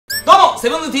セ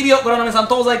ブンズ TV をご覧の皆さん、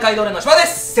東西街道連の柴で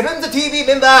す。セブンズ TV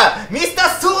メンバーミスタ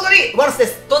ーソードリーワルスで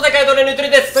す。東西街道連のゆとり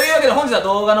です。というわけで本日は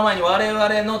動画の前に我々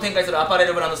の展開するアパレ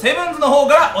ルブランドセブンズの方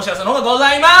からお知らせの方がご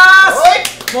ざいま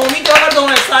す。もう見てわかると思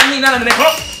います。3人並んでね、この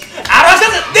アロハシャ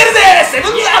ツ出るぜ。セブ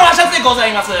ンズアロハシャツでござ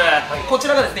います。こち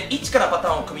らがですね、一からパタ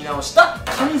ーンを組み直した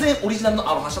完全オリジナルの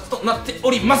アロハシャツとなってお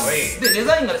ります。で、デ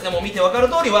ザインがですね、もう見てわかる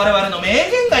通り我々の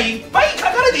名言がいっぱい書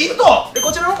かれていると。で、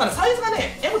こちらの方からサイズが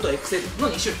ね、M と XL の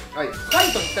2種類、タ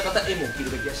イトに着た方 M を着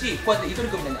るべきだし、こうやってゆとり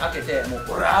くみたいに開けてもう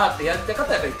オラーってやりたい方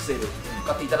はやっぱり XL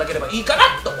買っていただければいいか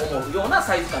なと思うような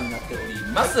サイズ感になっており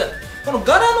ます。この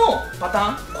柄のパタ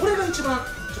ーン、これが一番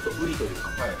ちょっと売りというか、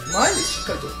前でしっ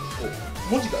かりとこう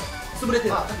文字が潰れて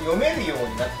る、読めるよう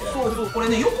になってる。そうそう、これ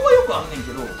ね、横はよくあんねん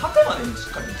けど縦までにし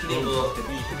っかり綺麗に使ってる。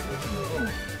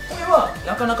これは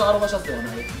なかなかアロハシャツでは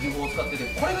ない技法を使ってて、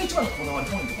これが一番のこだわり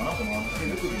ポイントかなと思う。手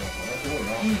作りなんかね、すごい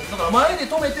な。だから前で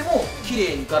留めても綺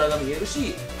麗に柄が見える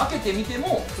し、開けてみて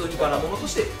も普通に柄物と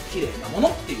して綺麗なも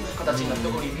のっていう形になって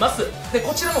おります。で、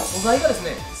こちらの素材がです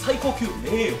ね、最高級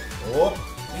名誉、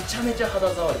めちゃめちゃ肌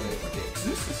触りが良くて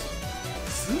スースー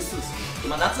する、スースーす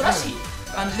る、夏らしい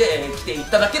感じで着てい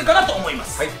ただけるかなと思いま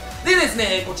す。でです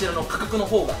ね、こちらの価格の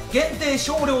方が限定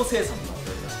少量生産となっ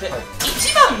ておりまして、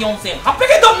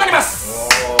14800円となります。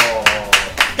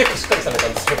結構しっかりされた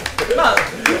んですよ。まあ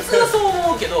普通はそう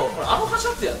思うけど、これアロハシ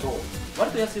ャツやと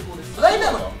割と安い方です。大体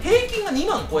平均が2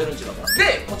万超えるん違うかな。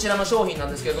で、こちらの商品な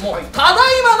んですけれども、ただい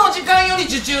まの時間より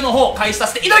受注の方開始さ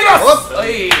せていただきます。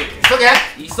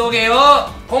急げよ。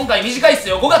今回短いっす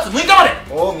よ、5月6日まで。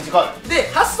短い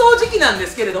で、発送時期なんで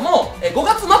すけれども、5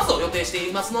月末を予定して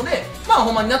いますので、まあ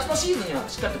ほんまに夏のシーズンには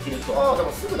しっかりと着れると。で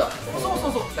もすぐだ。そう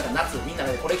だから夏みんな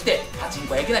でこれ着てパチン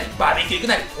コ屋行くなりバーベキュー行く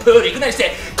なりプール行くなりし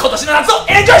て今年の夏を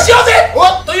エンジョイしようぜ。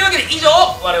というわけで以上、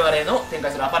我々の展開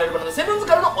するアパレルブランドセブンズ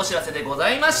からのお知らせでござ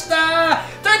いました。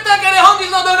といったわけで本日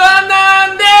の動画は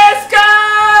何ですか。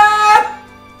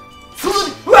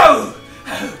わう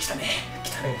来たね、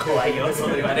怖いよ、総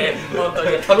取りはね、本当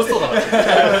に楽しそうだな。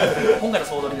今回の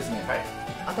総取りですね、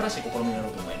新しい試みをやろ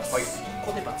うと思います。こ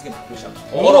こで罰ゲーム発表しちゃうと。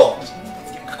罰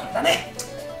ゲームがこれだね。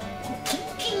キン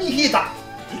キンに冷えた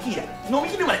テキーラ飲み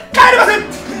切るまで帰れません。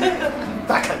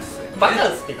バカです。バカ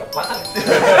ンスっていうかバカンス。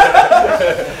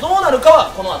どうなるか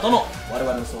はこの後の我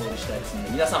々の想像次第ですので、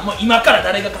皆さんも今から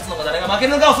誰が勝つのか誰が負け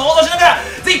るのかを想像しながら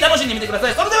ぜひ楽しんでみてくださ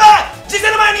い。それでは実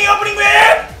践の前にオープニングへ。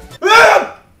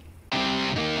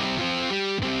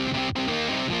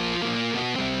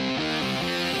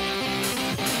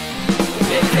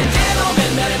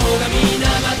誰もがみんな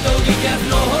まっとう激アツ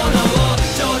の炎を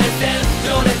情熱で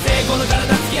この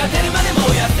体突き当てるまで燃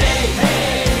やせ。ウ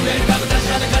ェルカム立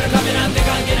ちはだかる壁なんて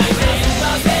関係ないぜ。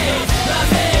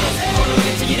この上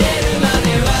ちぎれるま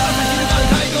では私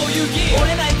の街道勇気折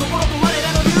れない心と我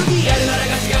らの流儀やるなら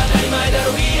がちが当たり前だ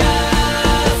ろ。 We are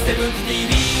セブンズ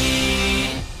TV。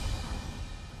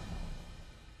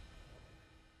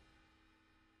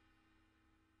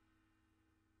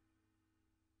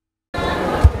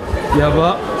や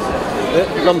ば。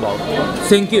何番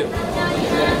1009。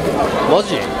マ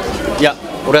ジ？いや、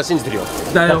俺は信じてるよ。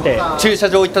だって駐車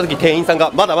場行った時店員さん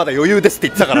がまだまだ余裕ですって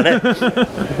言ってたからね。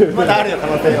まだあるよ可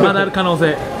能性。まだある可能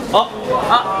性。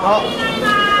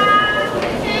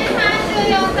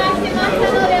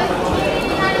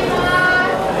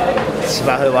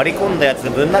芝生割り込んだやつ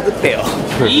ぶん殴ってよ。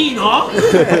いいの？マ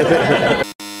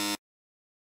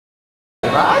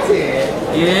ジ？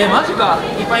マジか。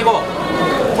いっぱい行こう。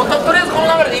もうとりあえずこの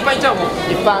流れでいっぱい行っちゃうもん。い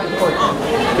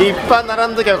っぱい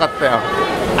並んどきゃよかったよ。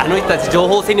あの人たち情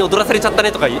報戦に踊らされちゃった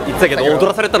ねとか言ってたけど、踊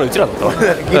らされたのうちらだったわ。ギ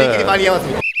リギリ間に合わず。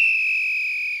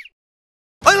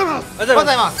おはようご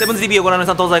ざいます。セブンズ TV をご覧の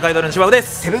皆さん、東西街道連の柴生で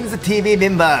す。セブンズ TV メ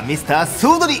ンバーミスター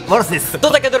ソードリーワルスです。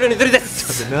東西街道連のゆとりで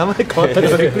す。名前変わったか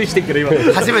らびっくりしてんけど今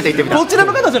初めて言ってみた。どちら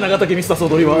の方じゃなかったっけ、ミスターソー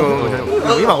ドリーは。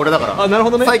今俺だから。なる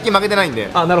ほどね。最近負けてないんで。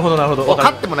なるほどなるほど。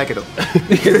勝ってもないけど。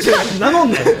名乗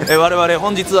んねん。我々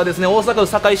本日はですね、大阪府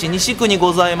堺市西区に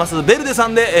ございますベルデさ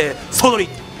んでソードリー。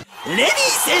レディー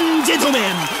スエンジェントメン、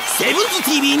セブンズ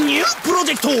TV ニュープロ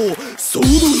ジェクトソード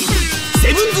リー。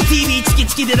セブンズ TV チキ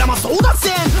チキ出玉争奪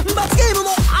戦罰ゲーム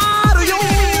もあるよ。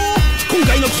今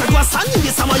回の企画は3人で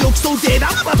さまよ競う出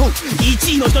玉バトル。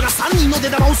1位の人が3人の出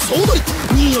玉を総取り、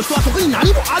2位の人は特に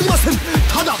何もありません。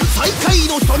ただ最下位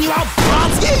の人には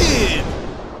罰ゲーム。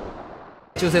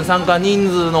抽選参加人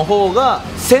数の方が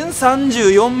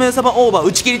1034名様オーバー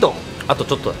打ち切りと。あと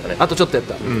ちょっとだったね。あとちょっとやっ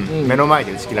た。目の前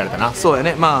で打ち切られたな。そうや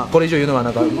ね。まあこれ以上言うのは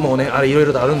なんかもうね、あれいろい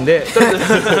ろとあるんで、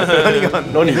何が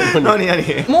何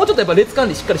もうちょっとやっぱ列管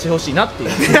理しっかりしてほしいなってい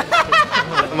う。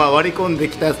まあ割り込んで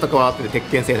きたやつとかは後で鉄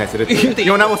拳制裁するって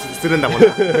世直しするんだもんな。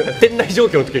店内状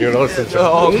況の時に直してるでし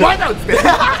ょ。お前だっつって見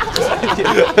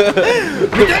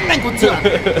てんねんこっちは。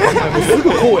す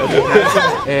ぐこうやもん。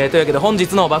というわけで本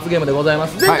日の罰ゲームでございま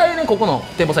す。前回ねここの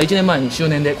店舗さん1年前に周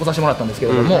年で来させてもらったんですけ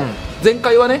れども、前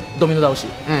回はねドミノ倒しっ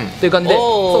ていう感じで、そう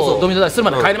そうドミノ倒しする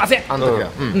まで帰れません。あの時は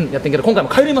やってんけど今回も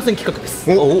帰れません企画です。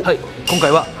はい、今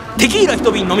回はテキーラ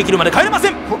一瓶飲み切るまで帰れま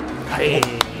せん。はい、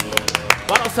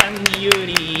バロさんに有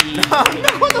利。そんな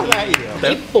ことないよ。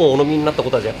一本お飲みになったこ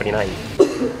とはやっぱりない。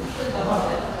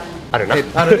あるな。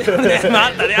あるね。まあ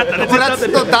あったねあったね。友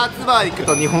達とダーツバー行く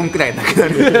と2本くらいなくな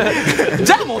る。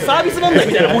じゃあもうサービス問題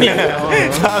みたいなもんやから。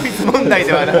サービス問題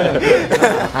ではない。とり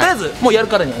あえずもうやる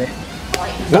からにはね、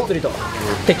がっつりと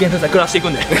鉄拳制裁食らしていく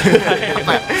んで。や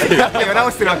っぱ世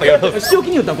直しするわけよ。仕置き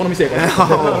に言ったらこの店やから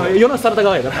世直しされた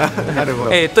側やから。なるほど。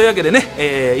というわけで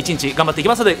ね、一日頑張っていき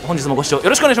ますので本日もご視聴よ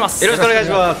ろしくお願いします。よろしくお願いし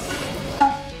ます。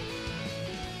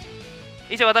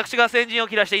以上私が先陣を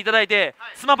切らしていただいて、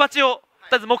スマパチを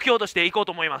とりあえず目標としていこう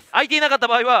と思います。空いていなかった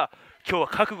場合は今日は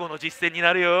覚悟の実践に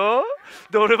なるよ。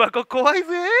ドル箱怖いぜ。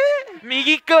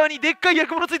右側にでっかい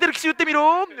薬物ついてる機種打ってみ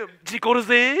ろ。事故る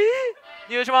ぜ。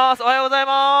入場します。おはようござい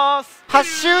ます。8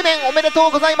周年おめでと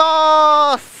うござい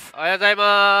ます。おはようござい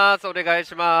ます。お願い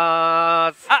し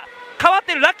ます。あ、変わっ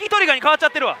てる。ラッキートリガーに変わっちゃ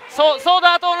ってるわ。ソー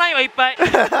ダアートオンラインはいっぱい。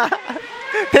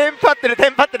テンパってるテ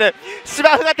ンパってる。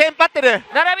芝生がテンパってる。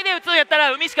並びで打つんやった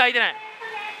ら海しか空いてない。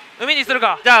海にする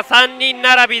か。じゃあ3人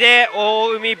並びで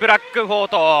大海ブラックフォー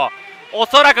ト、お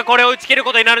そらくこれを打ち切る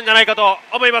ことになるんじゃないかと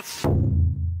思います。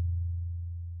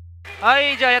は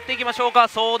い、じゃあやっていきましょうか。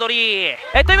総取り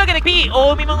というわけで P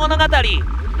大海物語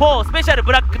4スペシャル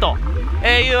ブラックと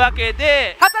いうわけ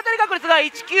で、初当たり確率が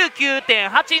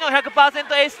 199.8 の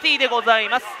 100%ST でござい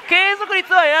ます。継続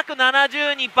率は約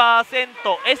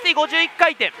 72%、ST51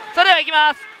 回転。それではいき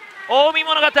ます。大海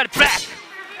物語ブラック、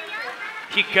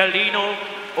光の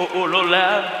オーロ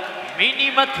ラ身に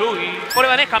まとい。これ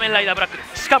はね仮面ライダーブラックで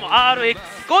す。しかも RX51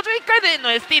 回転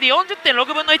の ST で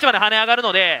 40.6 分の1まで跳ね上がる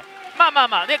ので、ま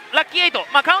あでラッキー8、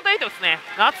カウント8ですね。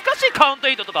懐かしいカウント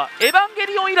8とかエヴァンゲ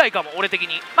リオン以来かも俺的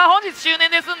に。本日周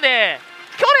年ですんで、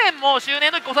去年も周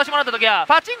年の時来させてもらった時は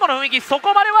パチンコの雰囲気そ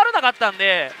こまで悪なかったん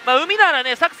で、海なら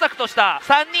ねサクサクとした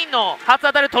3人の初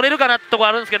当たり取れるかなってとこ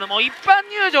あるんですけども、一般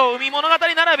入場海物語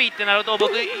並びってなると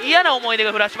僕嫌な思い出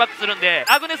がフラッシュバックするんで、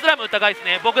アグネスラム打った回です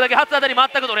ね。僕だけ初当たり全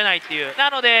く取れないっていう。な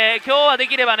ので今日はで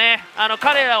きればね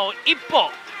彼らを一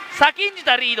歩先んじ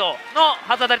たリードの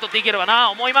初当たり取っていければな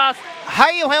思います。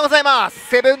はい、おはようございます。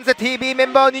セブンズ TV メ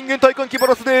ンバー人間体感キボ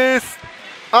ロスです。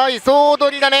はい、総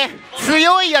取りだね。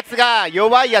強いやつが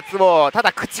弱いやつをた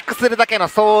だ駆逐するだけの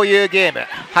そういうゲーム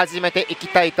始めていき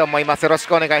たいと思います。よろし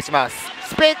くお願いします。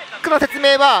スペックの説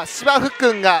明は芝生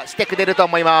くんがしてくれると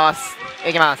思います。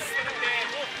いきます。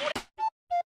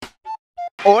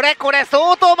俺これ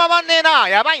相当回んねえな。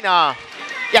やばいな。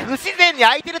いや不自然に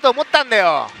空いてると思ったんだ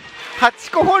よ。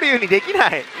8個保留にできな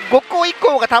い。5個以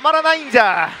降がたまらないんじ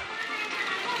ゃ。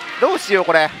どうしよう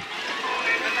これ。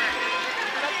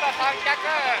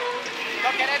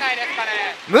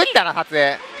無理だな撮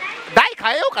影。台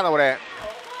変えようかな俺。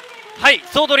はい、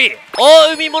総取り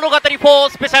大海物語4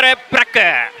スペシャルブラック、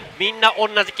みんな同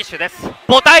じ機種です。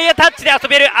ボタンやタッチで遊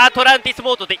べるアトランティス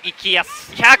モードで行きや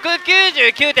す。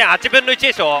 199.8 分の1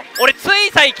でしょ。俺つい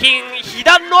最近被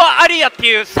弾のアリアって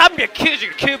いう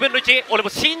399分の1、俺も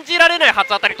信じられない初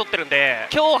当たり取ってるんで、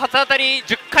今日初当たり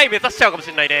10回目指しちゃうかもし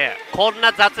れないね。こん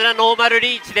な雑なノーマル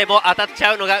リーチでも当たっち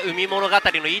ゃうのが海物語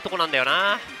のいいとこなんだよ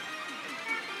な。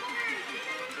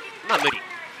まあ無理。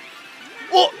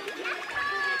おっ、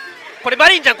これマ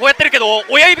リンちゃんこうやってるけど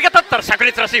親指が立ったら灼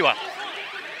熱らしいわ。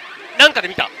なんかで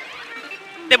見た。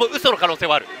でも嘘の可能性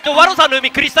はある。ワロさんの海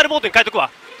クリスタルモードに変えとく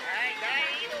わ。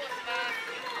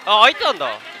あ、開いてたん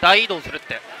だ。大移動するっ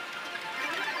て。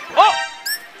あ、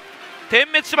点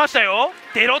滅しましたよ。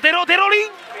テロテロテロリン。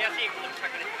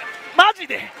マジ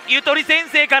でゆとり先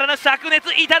生からの灼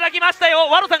熱いただきましたよ。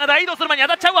ワロさんが大移動する前に当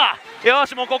たっちゃうわ。よ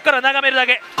し、もうこっから眺めるだ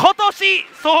け。今年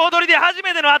総取りで初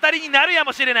めての当たりになるや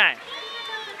もしれない。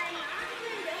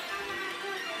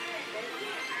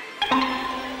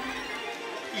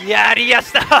やりや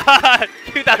した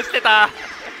油断してた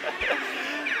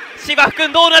芝生く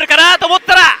んどうなるかなと思っ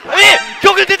たら、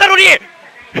巨軍出たのに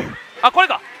あ、これ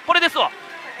か、これですわ。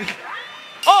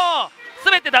ああ、す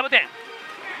べてダブ点。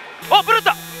お、ブルッ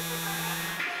タ。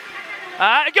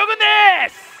巨軍で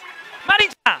す。マリン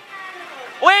ちゃん、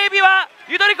親指は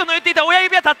ゆとりくんの言っていた親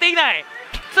指は立っていない。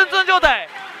ツンツン状態。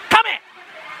カメ。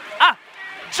あ、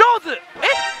上手。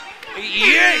イ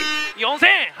エイ。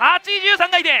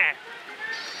4083回転。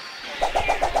や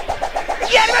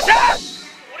りました。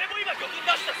俺も今巨軍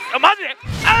あ、マジで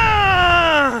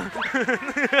あ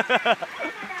ー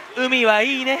海は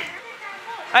いいね。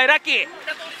はい、ラッキー。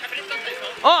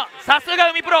あ、さすが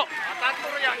海プロ。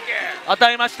当た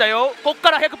りましたよ。こっ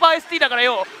から 100%ST だから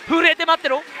よ、震えて待って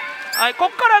ろ。はい、こ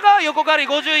っからが横刈り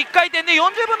51回転で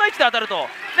40分の1で当たると。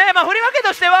で、まあ振り分け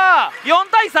としては4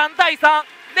対3対3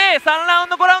で3ラウン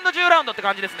ド5ラウンド10ラウンドって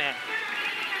感じですね。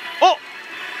お、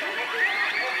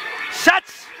シャ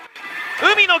チ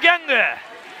海のギャング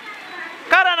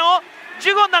からのジ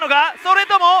ュゴンなのか、それ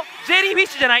ともジェリーフィッ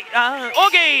シュじゃない。あ、オ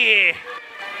ーケー。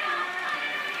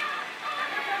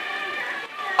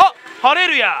あ、ハレ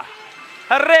ルヤ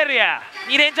ハレルヤ。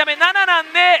2連チャン目7な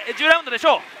んで10ラウンドでし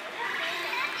ょう。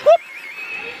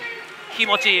気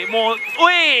持ちいい。もう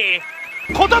おい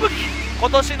寿、今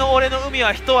年の俺の海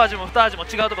は一味も二味も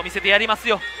違うとこ見せてやります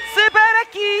よ。スーパーラッ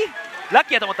キー、ラッ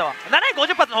キーやと思ったわ。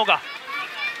750発の方が。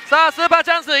さあスーパー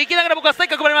チャンス行きながら僕はステッ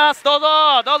カー配ります。どう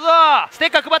ぞどうぞ。ステ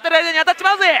ッカー配ってる間に当たっち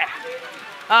まうぜ。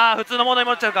ああ、普通のものに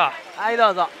持っちゃうか。はい、ど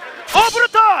うぞ。お、ブル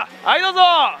ット。はい、どうぞ。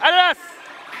ありがとうございます。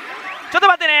ちょっと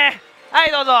待ってね。は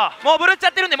い、どうぞ。もうブルっちゃ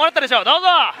ってるんでもらったでしょ。どうぞ。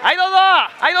はい、どうぞ。は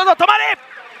い、どうぞ。止まれ。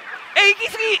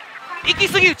行き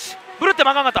過ぎ打ち。ブルっても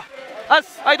あかんかった。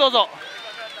はい、どうぞ。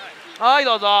はい、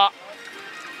どうぞ。あ、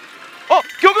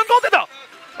魚群通ってた。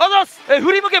あざす。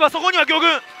振り向けばそこには魚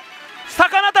群。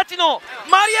魚たちの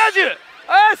マリアージュ。どう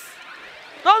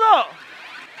ぞ。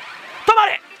止ま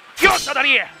れ。よし、当た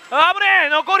り。危ねえ。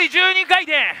残り12回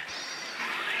転。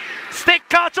ステッ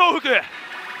カー重複。はい。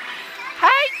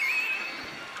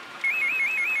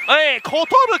寿。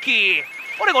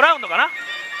これ5ラウンドかな。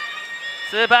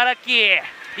スーパーラッキー。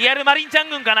リアルマリンちゃん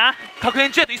軍かな。確変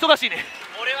中やと忙しいね。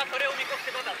俺はそれを見越し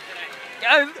てことはして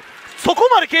ない。いや、そこ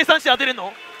まで計算して当てれん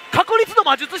の。確率の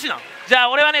魔術師なん。じゃあ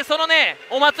俺はね、そのね、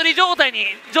お祭り状態に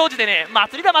常時でね、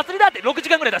祭りだって6時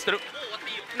間ぐらい出してる。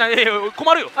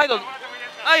困るよ。はい、どうぞ。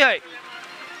はいはい。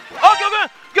あ、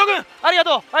魚群ありが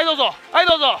とう。はい、どうぞ。はい、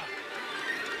どうぞ。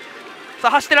さ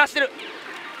あ、走ってる。は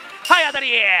い、当た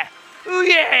り。う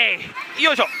いえい。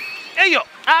よいしょ。いいよ。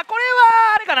あ、これ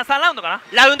はあれかな、3ラウンドかな。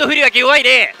ラウンド振り分け弱い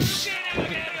ね。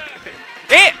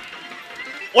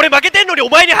俺負けてんのにお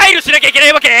前に配慮しなきゃいけな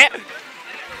いわけ。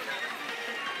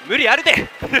無理あるで。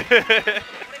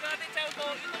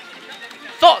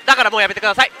そう、だからもうやめてく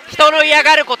ださい。人の嫌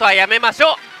がることはやめまし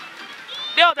ょ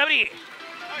う。ではダブリ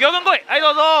魚群来い。はい、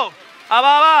どうぞ。あ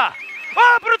わあわあ、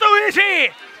プルト嬉し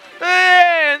い。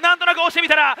なんとなく押してみ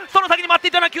たらその先に待って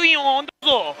いたのは吸引音。どう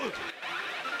ぞ。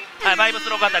はい、バイブス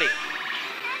ロークあたり。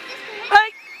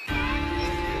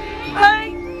は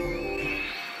い。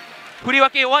振り分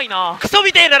け弱いな。クソ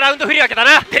みてえなラウンド振り分けだ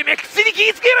な。てめえ口に気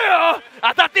ぃつけろよ。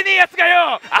当たってねえやつが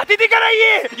よ、当ててから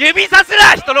言え。指さす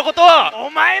な、人のことを。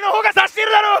お前の方が指して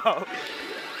るだろう。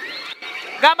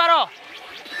頑張ろう。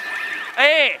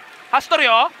走っとる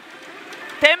よ。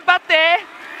テンパって。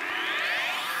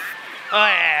おい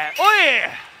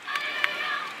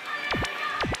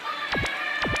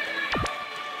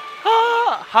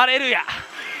はあ、ハレルヤ。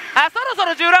そろそ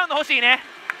ろ10ラウンド欲しいね。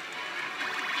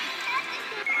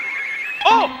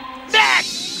おっ、で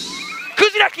ク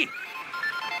ジラキ。い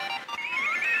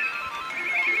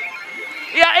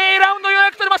や、ラウンド予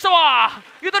約取れましたわ。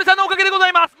ゆとりさんのおかげでござ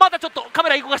います。またちょっとカメ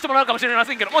ラ動かしてもらうかもしれま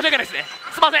せんけど、申し訳ないですね。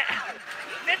すいません。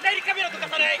絶対にカメラとか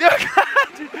さない。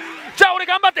じゃあ俺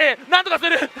頑張ってなんとかす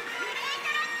る。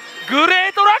グレ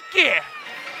ートラッキー。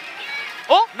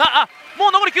も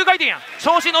う残り9回転やん。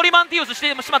調子乗りマンティウスして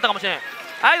しまったかもしれん。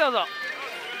はい、どうぞ。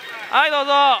はい、どう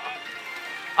ぞ。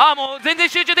もう全然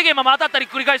集中できへんまま当たったり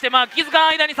繰り返して、気づかん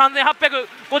間に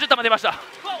3850玉出ました。終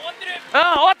わってる。終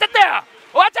わっち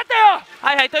ゃったよ。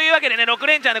はい、というわけでね、6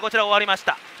連チャンでこちら終わりまし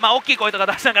た。大きい声とか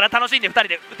出しながら楽しんで2人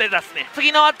で打てたっすね。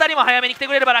次のあたりも早めに来て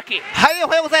くれればラッキー。はい、お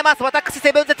はようございます。私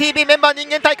セブンズ TV メンバー人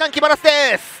間体感キバラス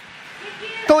です。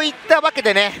といったわけ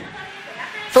でね、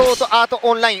ソードアート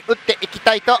オンライン打っていき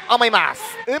たいと思います。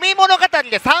海物語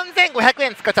で3500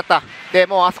円使っちゃった。で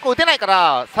もうあそこ打てないか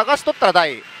ら探しとったら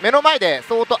目の前で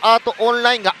ソードアートオン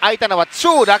ラインが開いたのは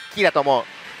超ラッキーだと思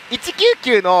う。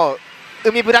199の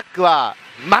海ブラックは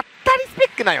まったりスペ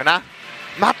ックなんよな。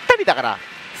まったりだから。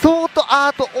ソードア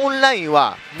ートオンライン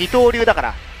は二刀流だか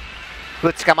ら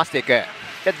ぶちかましていく。じゃ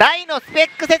あ台のスペッ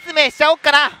ク説明しちゃおっ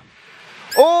かな。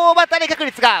大当たり確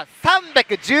率が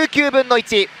319分の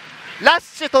1、ラッ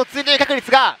シュ突入確率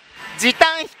が時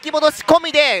短引き戻し込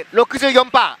みで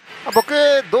 64%。僕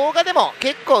動画でも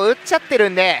結構打っちゃってる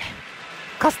んで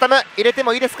カスタム入れて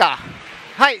もいいですか。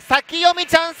はい、先読み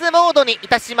チャンスモードにい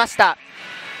たしました。は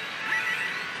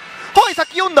い、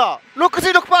先読んだ。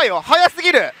 66% よ。早す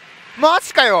ぎる。マ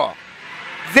ジかよ。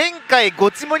前回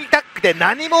ゴチモニタックで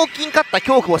何も起きんかった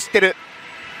恐怖を知ってる。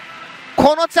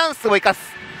このチャンスを生かす。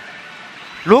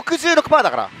 66%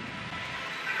 だから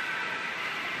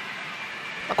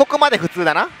ここまで普通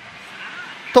だな。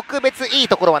特別いい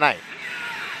ところはない。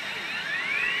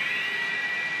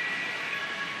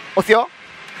押すよ。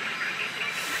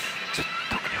ちょっ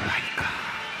と弱いか。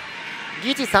疑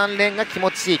似3連が気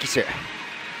持ちいい機種。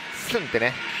スンって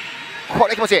ね、こ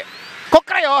れ気持ちいい。こっ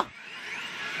からよ。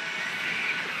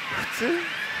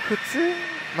普通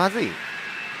まずい。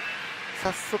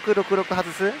早速66外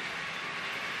す。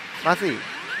まずい。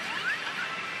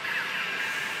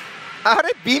あ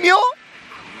れ微妙。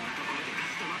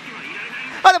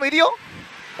あ、でもいるよ。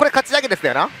これ勝ち上げです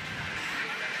よな。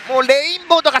もうレイン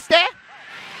ボーとかして。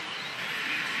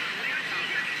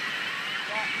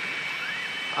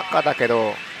赤だけ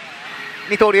ど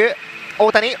二刀流。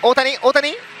大谷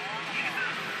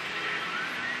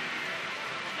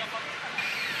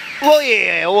お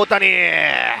い、大谷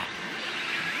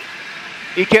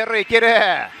いけるいける。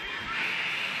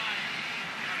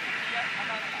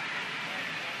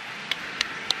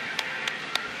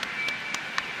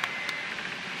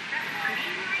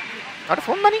あれ、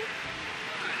そんなに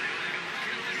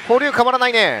保留変わらな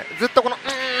いね。ずっとこのっ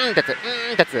てやつって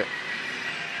やつ。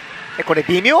これ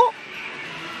微妙。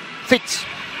スイッチ。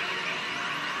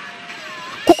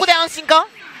ここで安心か。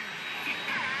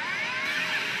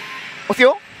押す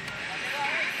よ。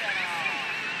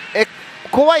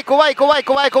怖い。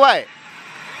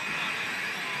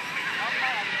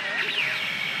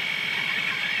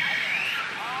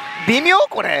微妙。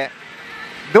これ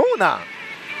どうなん。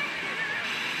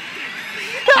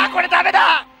これダメ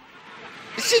だ。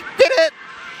知って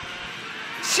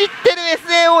る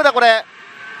SAO だこれ。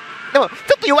でもちょ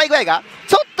っと弱いくらい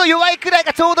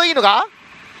がちょうどいいのが。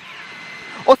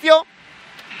押すよ。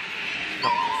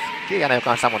すっげえ嫌な予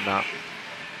感したもんな。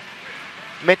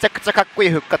めちゃくちゃかっこいい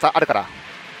復活あるから。は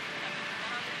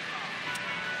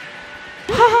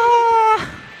あ、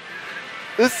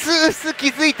うすうす気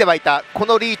づいてはいた。こ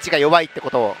のリーチが弱いってこ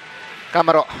とを。頑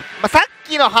張ろう。さっ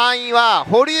きの範囲は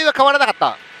保留が変わらなかっ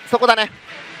た。そこだね。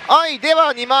はい、で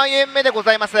は2万円目でご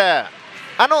ざいます。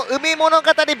海物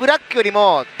語ブラックより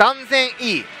も断然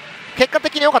いい。結果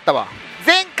的に良かったわ。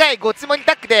前回ごちもに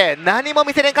タッグで何も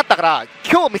見せれんかったから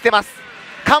今日見せます。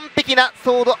完璧な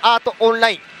ソードアートオンラ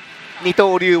イン二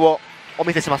刀流をお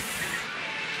見せします。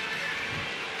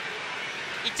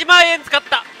1万円使っ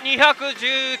た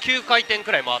219回転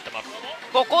くらい回ってます。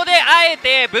ここであえ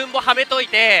て分母はめとい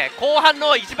て、後半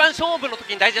の一番勝負の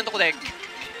時に大事なとこで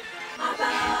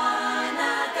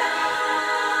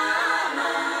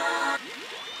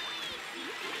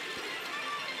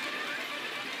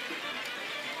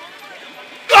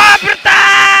ブルッタ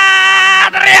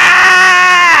ー誰や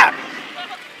ー。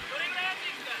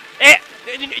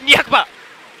200%。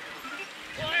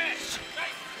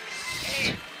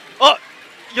あ、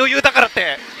余裕だからっ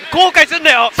て後悔すん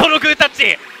なよ、そのグータッ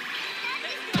チ。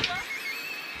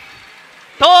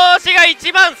投資が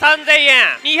1万3000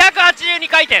円、282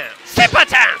回転、セパ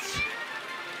チャンス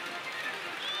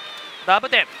ダブ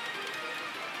テン。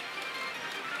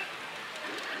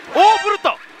おお、ブルッ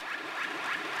タ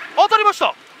当たりまし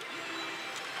た。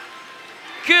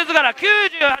キューズ柄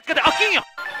98回転、あ、金や。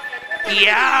い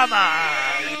やーま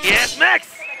あイエスマック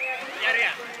スやるや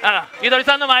ん。ゆとり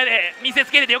さんの前で見せ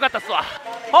つけれてよかったっすわ。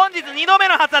本日2度目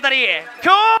の初当たり。今日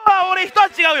は俺一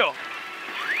味違うよ。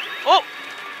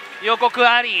お、予告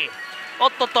あり。お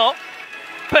っとっと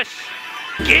プッシ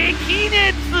ュ激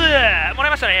熱もら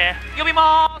いましたね。呼び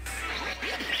まー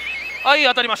す。はい、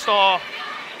当たりました。ハレ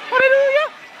ルヤ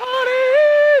ハレル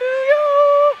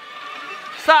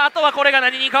ヤ。さあ、あとはこれが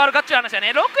何に変わるかっちゅう話だ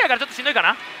ね。ロックやからちょっとしんどいか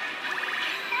な。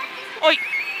おい、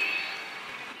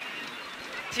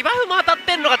芝生も当たっ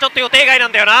てんのがちょっと予定外な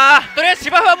んだよな。とりあえず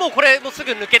芝生はもうこれもうす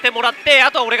ぐ抜けてもらって、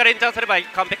あとは俺が連チャンすれば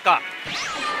完璧か。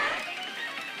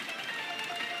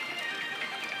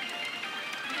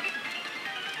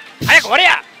早く終われ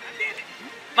や。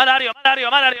まだあるよ。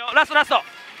ラスト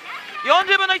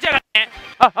40分の1やからね。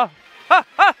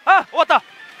終わった。は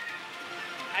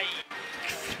い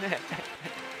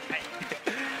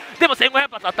でも1500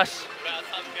発あったし、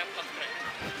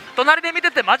隣で見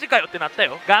ててマジかよってなった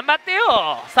よ。頑張って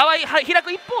よ。差は開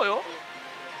く一方よ。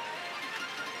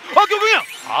あ、魚群や。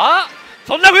あ、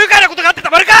そんな不愉快なことがあって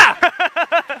たまるか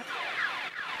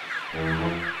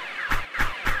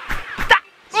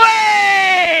お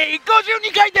い、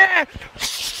52回転。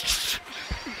シ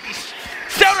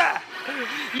ャオラ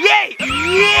イエイ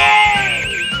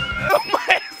お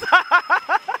前さ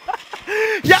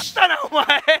やったなお前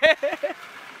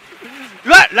う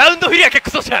わ、ラウンドフィリア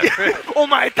結構そうじゃんお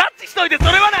前タッチしといてそ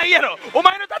れはないやろ。お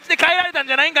前のタッチで変えられたん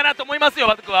じゃないんかなと思いますよ、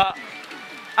僕は。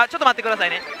あ、ちょっと待ってください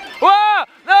ね。わあ、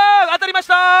当たりまし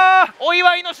た。お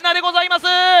祝いの品でございます。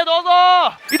どうぞ。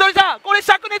ゆとりさん、これ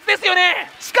灼熱ですよね。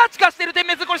チカチカしてる点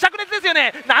滅、これ灼熱ですよ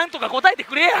ね。なんとか答えて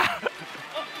くれや。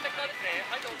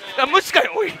無視か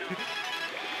よ、おい。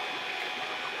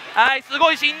はい、す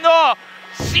ごい振動、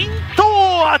浸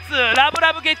透圧、ラブ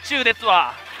ラブ月中です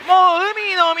わ。もう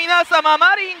海の皆様、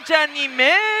マリンちゃんに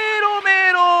メロ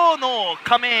メロの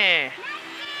亀。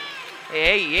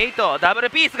えいとダブル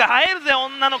ピースが入るぜ、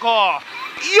女の子。よ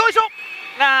いしょ。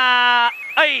は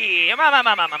い、まあ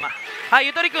はい、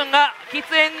ゆとりくんが喫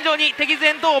煙所に敵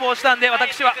前逃亡したんで、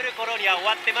私は。来る頃には終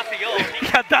わってますよ。い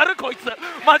や、だるこいつ、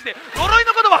マジで呪い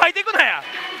の言葉吐いていくなや。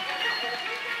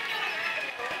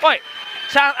おい、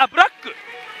ブラック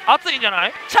熱いんじゃな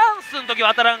い？チャンスの時は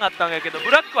当たらんかったんやけど、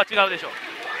ブラックは違うでしょ。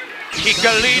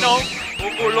光の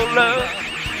心ら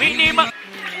ミニマ遠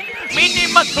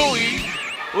い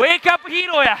ウェイクアップヒー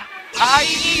ローや。愛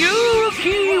に勇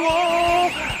気を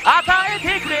与え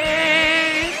てくれ。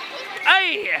は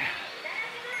い、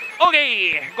オーケ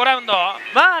ー、5ラウンド。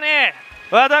まあね、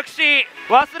私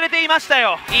忘れていました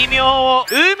よ、異名を。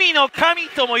海の神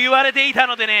とも言われていた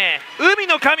のでね、海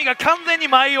の神が完全に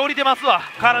舞い降りてますわ、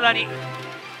体に。おい、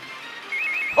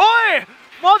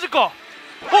マジか。お、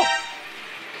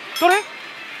誰？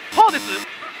ハーデス？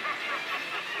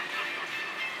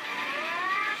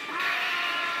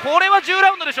これは10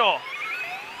ラウンドでしょ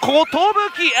う。寿、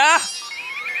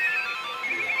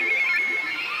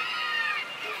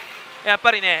やっ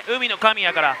ぱりね、海の神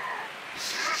やから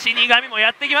死神も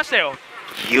やってきましたよ、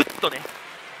ギュッとね。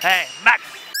はい、マック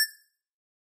ス。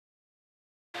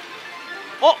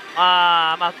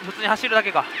まあ普通に走るだ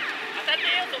けか。当たんね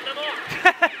えよ、そんなもん。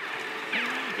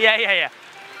いや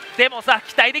でもさ、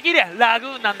期待できるやん、ラグ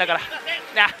ーンなんだから。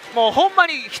もうほんま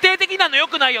に否定的なのよ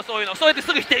くないよ、そういうの。そうやって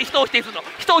すぐ人を否定するの。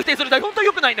人を否定するだけ本当に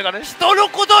よくないんだからね。人の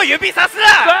ことを指さす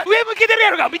な。上向けてるや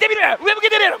ろが、見てみろや、上向け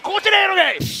てるやろ、こうちらやろ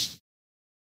がい。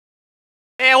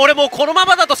俺もうこのま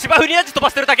まだと芝生にヤジ飛ば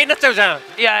してるだけになっちゃうじゃん。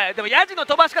いやでもヤジの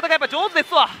飛ばし方がやっぱ上手で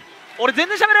すわ。俺全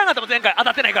然喋らなかったもん、前回当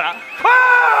たってないから。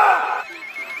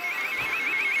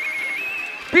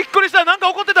びっくりした、なんか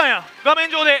怒ってたんや、画面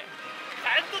上で。ち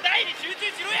ゃんと台に集中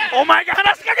しろや。お前が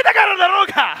話しかけたからだろう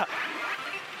が。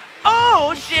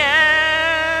オーシ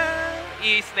ャン、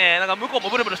いいっすね。なんか向こう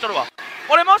もブルブルしとるわ。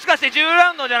俺もしかして10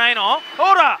ラウンドじゃないの？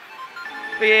ほら、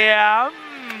いや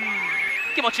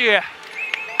気持ちいい。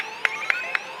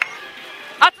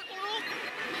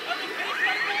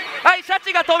はい、シャ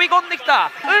チが飛び込んでき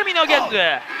た。海の逆。オ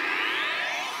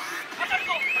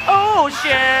ーシ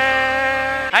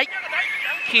ャン、はい、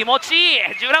気持ちいい。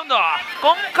10ラウンド、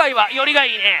今回はよりが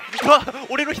いいね。うわ、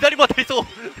俺の左も当たりそう。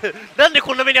なんで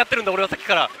こんな目に遭ってるんだ俺はさっき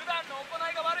から。普段の行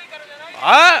いが悪いからじゃない。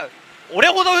ああ、俺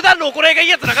ほど普段の行いがいい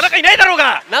やつなかなかいないだろう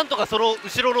が。なんとかその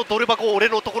後ろのドル箱を俺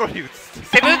のところに移す。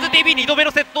セブンズ TV2 度目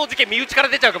の窃盗事件、身内から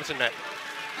出ちゃうかもしれない。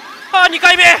2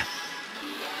回目。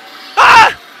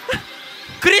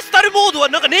クリスタルモードは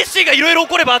なんかネッシーがいろいろ起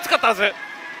これば熱かったはず。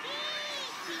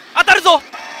当たるぞ。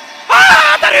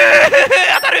当たる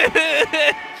当たる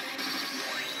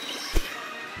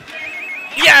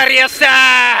やりやした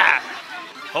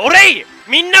ー。おれい、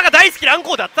みんなが大好きなアン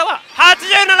コウだったわ。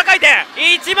87回転、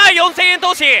14000円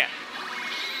投資。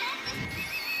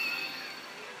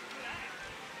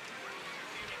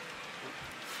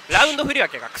ラウンド振り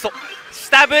分けがクソ。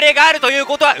下振れがあるという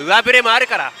ことは上振れもある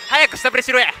から、早く下振れ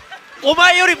しろや。お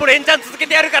前よりも連チャン続け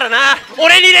てやるからな。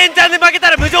俺に連チャンで負けた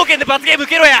ら無条件で罰ゲーム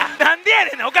受けろや。なんでや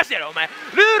ねんな、おかしいやろお前。ル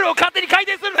ールを勝手に改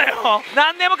定するなよ。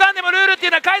何でもかんでもルールってい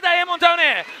うのは変えたらええもんちゃう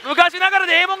ねん。昔ながら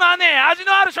でええもんがあんねん。味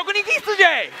のある職人気質じ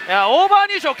ゃい。いや、オーバー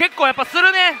入賞結構やっぱす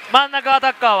るね、真ん中アタ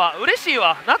ッカーは。嬉しい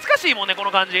わ、懐かしいもんねこ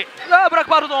の感じ。さあブラック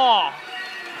パールドン、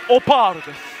オパールで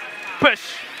す。プッシ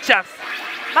ュチャンス。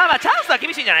まあチャンスは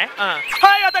厳しいんじゃない。はい、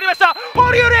当たりました。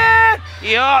保留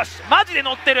連。よーし、マジで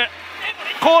乗ってる。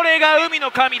これが海の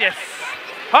神です。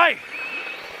はい、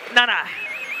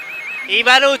7。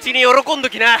今のうちに喜んど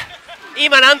きな。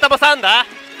今何玉3だ。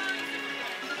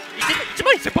1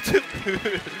万1000発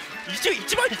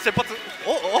1万1000発。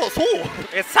そ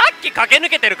うさっき駆け抜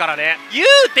けてるからね。言う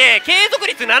て継続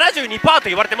率 72% と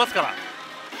言われてますから。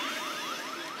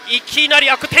いきなり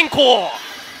悪天候。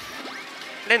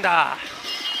連打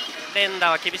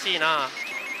は厳しいな。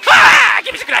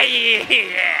厳しくない。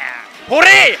ほ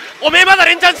れ、おめえまだ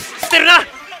連チャンしてるな。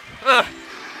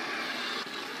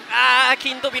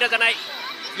金扉じゃない。い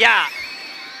や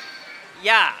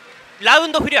ラウ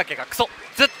ンド振り分けがクソ。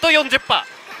ずっと 40%。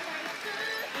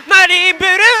マリンブル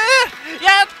ー、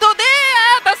やっと出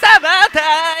会ったサマー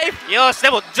タイム。よし、で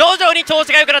も徐々に調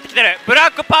子が良くなってきてる。ブラ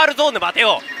ックパールゾーンで待て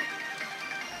よう。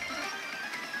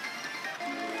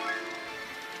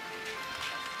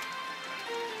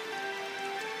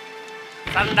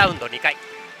3ラウンド2回。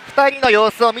2人の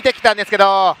様子を見てきたんですけ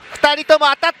ど、2人とも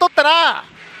当たっとったな。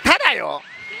ただよ、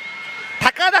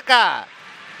たかだか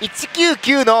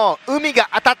199の海が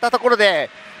当たったところで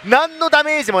何のダ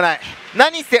メージもない。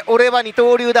何せ俺は二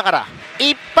刀流だから、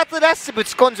一発ラッシュぶ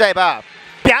ち込んじゃえば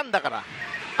ビャンだから、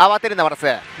慌てるなワラス。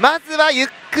まずはゆっ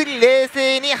くり冷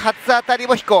静に初当たり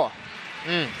を引こ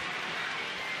う。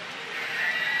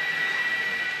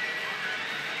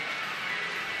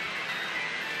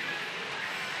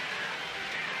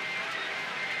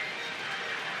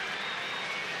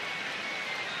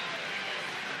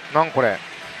なんこれ、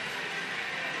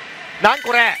なん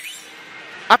これ、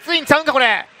熱いんちゃうんかこ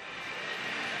れ。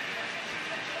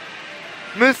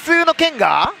無数の剣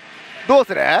がどう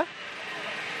する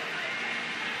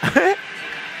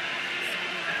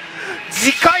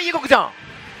次回予告じゃん。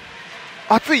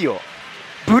熱いよ。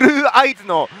ブルーアイズ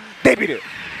のデビル。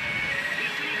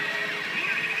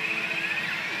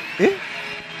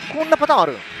こんなパターンあ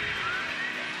る？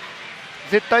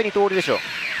絶対に通りでしょ。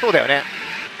そうだよね。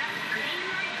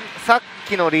さっ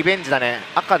きのリベンジだね。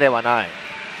赤ではない。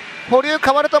保留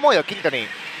変わると思うよ、キリトに。2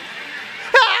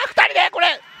人でこ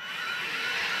れ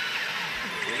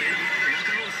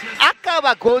赤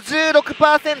は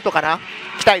 56% かな、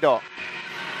期待度。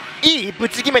いい？ぶ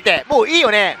ち決めてもういい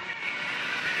よね。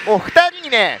もう2人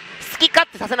にね、好き勝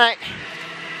手させない。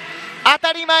当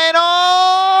たり前の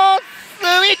ス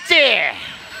イッチ。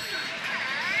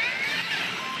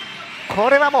こ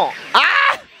れはも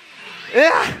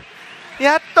う、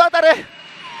やっと当たる。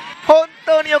本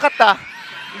当によかった。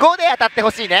5で当たってほ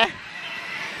しいね。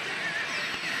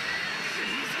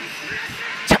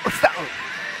チャンスダウ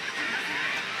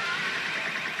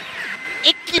ン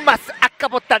いきます。赤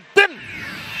ボタンドゥン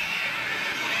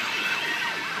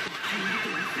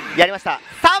やりました。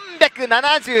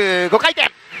375回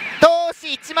転、投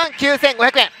資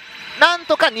19500円、なん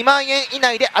とか2万円以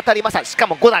内で当たりました。しか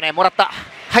も5だね、もらった。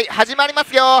はい、始まりま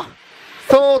すよ。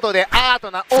ソードでアー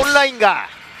トなオンラインが、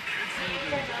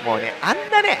もうね、あん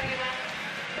なね、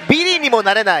ビリにも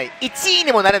なれない、1位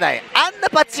にもなれない、あんな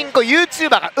パチンコ YouTuber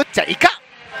が打っちゃいか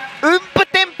ん。うんぷ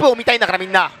テンプを見たいんだから、み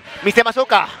んな見せましょう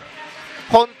か。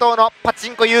本当のパチ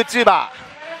ンコ YouTuber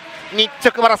日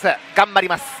直バラス頑張り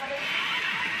ます。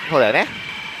そうだよね。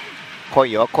来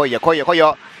いよ来いよ来いよ来い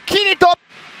よ。キリト、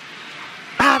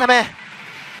ダメ。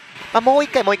もう一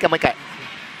回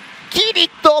キリ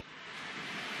ト。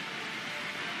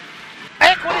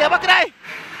これやばくない？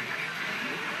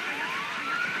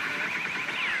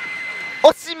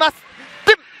押します。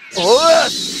お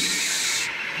し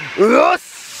よ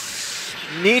し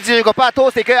 25%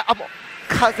 通していく。もう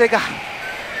風が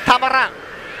たまらん。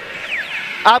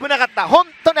危なかった、本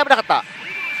当に危なかった。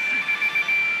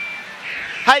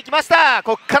はい、来ました。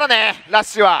こっからね、ラッ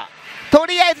シュはと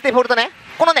りあえずデフォルトね。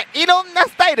このね、いろんな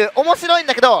スタイル面白いん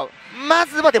だけど、ま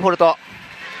ずはデフォルト。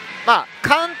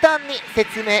簡単に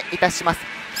説明いたします。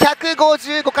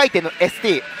155回転の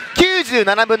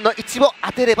ST97 分の1を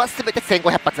当てれば全て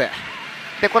1500発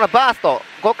で、このバースト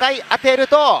5回当てる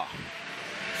と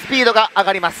スピードが上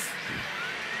がります。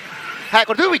はい、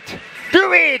これ Do it!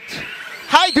 Do it!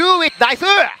 はい、Do it! ナイス。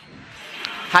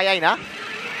速いな、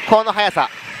この速さ。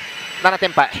7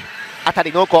点杯当た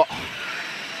り濃厚。もう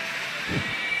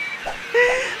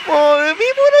海物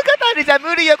語じゃ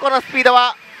無理よ、このスピード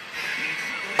は。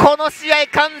この試合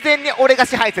完全に俺が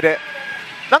支配する。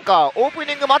なんかオープ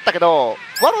ニングもあったけど、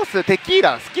ワロステキー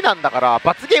ラ好きなんだから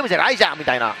罰ゲームじゃないじゃんみ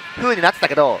たいな風になってた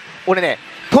けど、俺ね、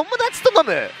友達と飲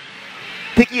む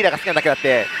テキーラが好きなだけだっ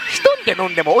て、一人で飲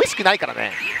んでも美味しくないから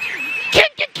ね。キュン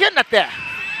キュンキュンなって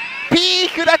ピー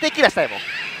フラテキーラしたいもん。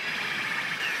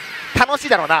楽しい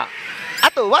だろうな。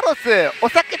あとワロスお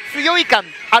酒強い感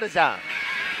あるじゃん。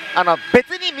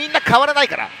別にみんな変わらない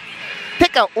から。て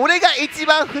か俺が一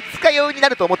番二日酔いにな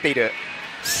ると思っている。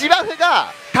芝生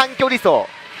が短距離走、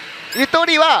ゆと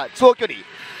りは長距離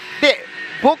で、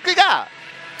僕が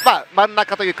真ん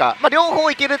中というか、両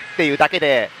方いけるっていうだけ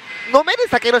で、飲める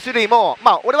酒の種類も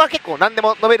俺は結構何で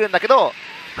も飲めるんだけど、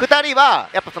2人は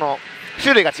やっぱその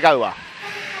種類が違うわ。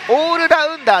オールラ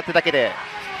ウンダーってだけで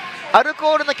アル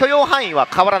コールの許容範囲は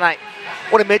変わらない。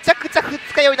俺めちゃくちゃ二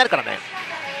日酔いになるからね。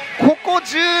ここ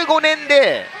15年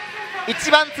で一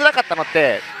番辛かったのっ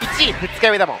て1位二日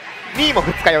酔いだもん、2位も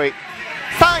二日酔い、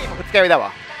3位も二日酔いだ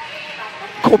わ。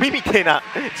ゴミみてえな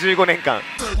15年間。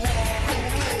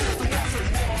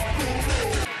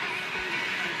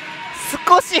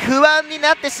少し不安に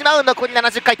なってしまう残り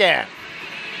70回転。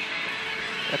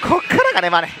こっから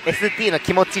がね、ST の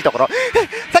気持ちいいところ。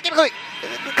さっきの絡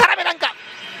めなんか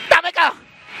ダメか。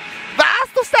バー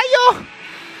ストしたいよ。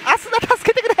アスナ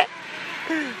助けてくれ。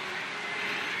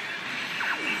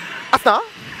アスナ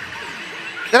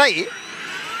ないじ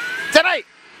ゃない、い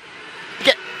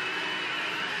け。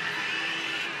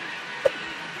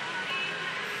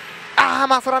ああ、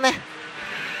まあそらね、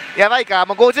やばいか、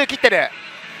もう50切ってる。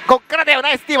こっからだよな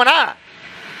ST はな。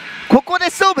ここで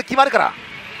勝負決まるから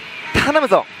頼む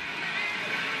ぞ。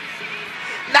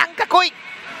なんか来い。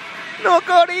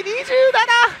残り20だ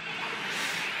な。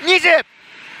20、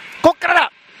こっから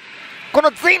だ。こ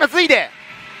の髄の髄で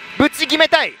ぶち決め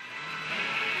たい。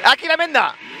諦めん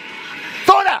な。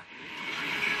そうだ。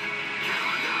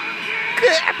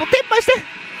もう撤廃して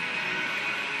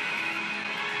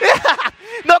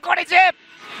残り10、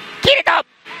切れた。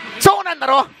長男だ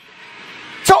ろ、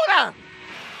長男。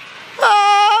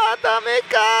あー、ダメ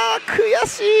か、悔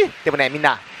しい。でもね、みん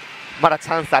なまだチ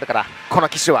ャンスあるから、この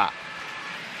機種は。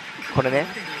これね、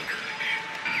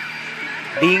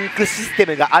リンクシステ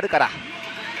ムがあるから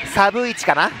サブ1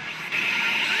かな。い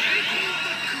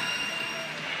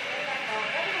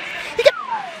け。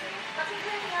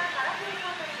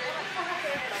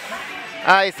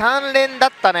はい、3連だ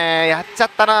ったね。やっちゃっ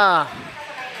たな。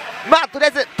まあとりあ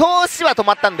えず投資は止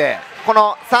まったんで、こ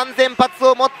の3000発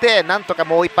を持ってなんとか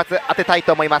もう一発当てたい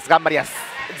と思います。頑張ります。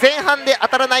前半で当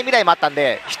たらない未来もあったん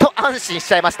で一安心し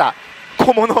ちゃいました。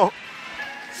小物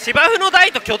芝生の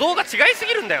台と挙動が違いす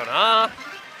ぎるんだよな。あ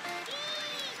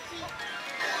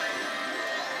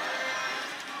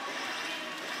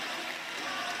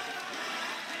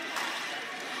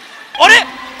れ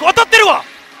当たってるわ。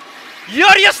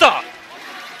やりやした。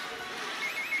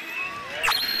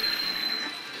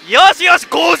よしよし、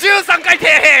53回転。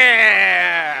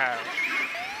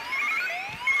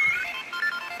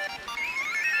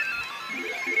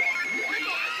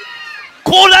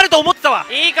こうなると思ってたわ。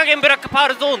いい加減ブラックパー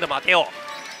ルゾーンでも当てよう。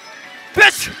ブ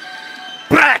ッシュ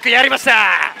ブラックやりまし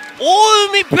た。大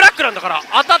海ブラックなんだから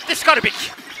当たってしかるべき。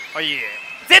はい、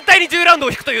絶対に10ラウンド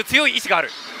を引くという強い意志があ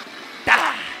る。だ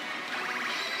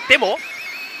でもよ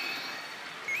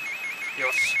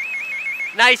し、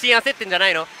内心焦ってんじゃな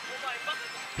いの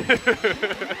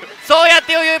そうやっ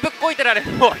て余裕ぶっこいてられる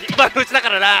もう今のうちだか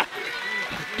らな。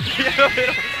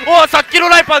おお、さっきの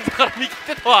ライパンだから見切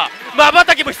ってたわ。まば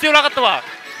たきも必要なかったわ。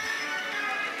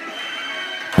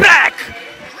ブラック、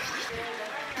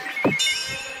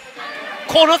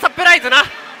このサプライズな。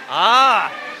あ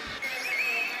あ、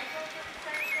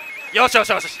よしよ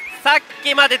しよし。さっ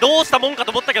きまでどうしたもんか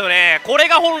と思ったけどね、これ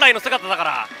が本来の姿だか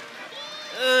ら。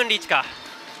リーチか。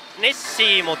ネッ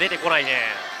シーも出てこないね。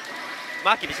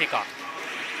まあ厳しいか。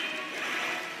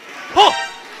ほっ、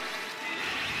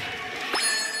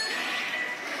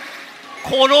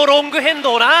このロング変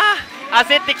動な。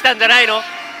焦ってきたんじゃないの。オ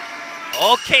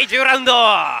ッケー、10ラウンド。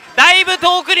だいぶ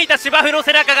遠くにいた芝生の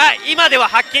背中が今では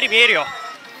はっきり見えるよ。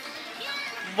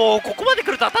もうここまで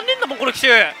来ると当たんねえんだもんこの機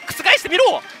種。覆してみ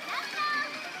ろ。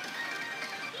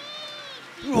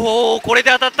うおー、これで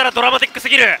当たったらドラマティックす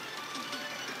ぎる。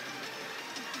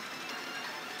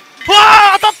うわ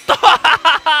ー、当たった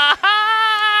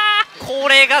こ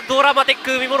れがドラマティッ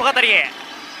ク海物語。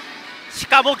し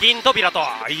かも銀扉と。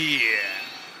いい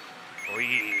おい、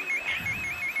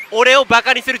俺をバ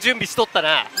カにする準備しとった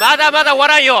な。まだまだ終わ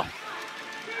らんよ。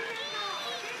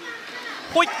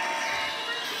ほい、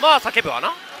まあ叫ぶわ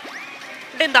な。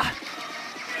連打ほ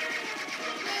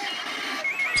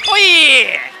い、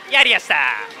やりやした。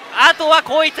あとは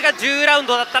こいつが10ラウン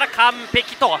ドだったら完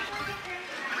璧と。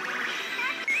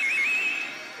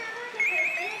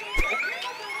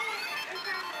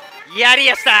やり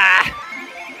やした。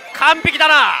完璧だ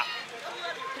な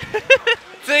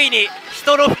ついに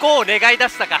人の不幸を願い出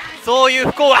したか。そういう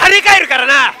不幸は跳ね返るから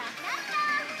な。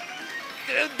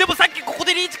でもさっきここ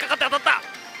でリーチかかって当たった。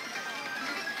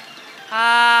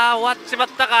終わっちまっ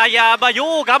たか。いや、まあ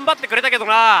よう頑張ってくれたけど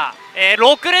な。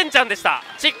6連チャンでした。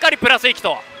しっかりプラス1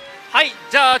と。はい、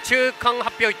じゃあ中間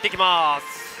発表いってきま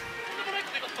す。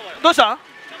どうした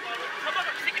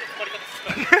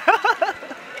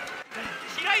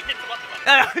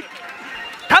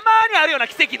たまにあるような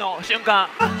奇跡の瞬間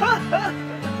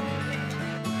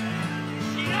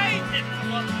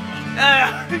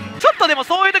ちょっとでも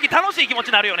そういう時楽しい気持ち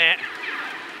になるよね。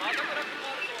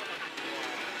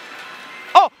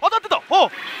あ、当たってた。お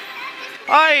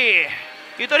はい、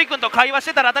ゆとりくんと会話し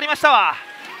てたら当たりましたわ。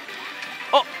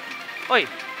おい、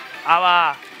あ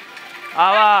わ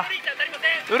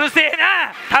うるせえ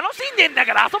な。楽しんでんだ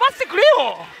から遊ばせてくれ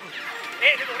よ。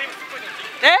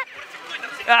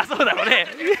あ、そうだろうね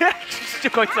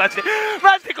こいつマジで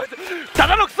こいつた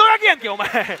だのクソガキやんけお前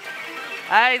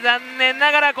はい、残念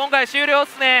ながら今回終了っ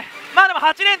すね。まあでも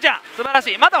8連チャン素晴ら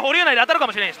しい。また保留内で当たるか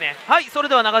もしれないですね。はい、それ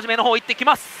では長締めの方行ってき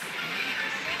ます。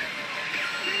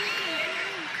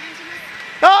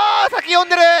先読ん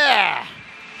でる。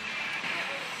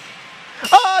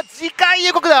あー、次回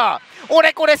予告だ。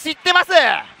俺これ知ってます。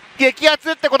激ア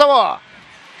ツってことも。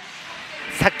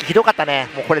さっきひどかったね。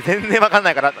もうこれ全然わかん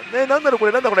ないからね。なんだろうこ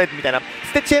れ、なんだこれみたいな、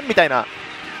ステチェンみたいな。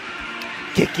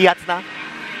激アツな。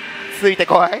ついて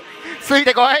こい、つい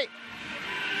てこい。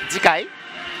次回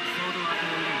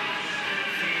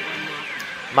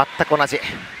全く同じ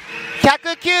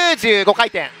195回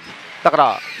転だか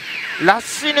ら、ラッ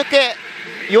シュ抜け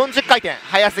40回転、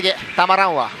早すぎ、たまら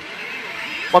んわ。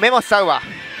もうメモしちゃうわ。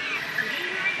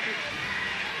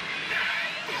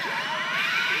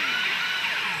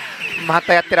ま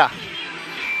たやってら。あ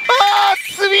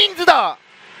ー、ツインズだ。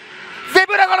ゼ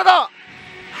ブラ柄だ。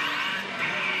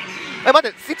待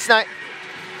って、スイッチしない。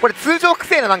これ通常く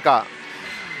せえな。なんか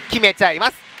決めちゃいま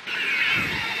す。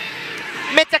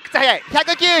めちゃくちゃ速い。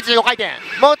195回転、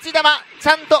持ち玉ち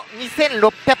ゃんと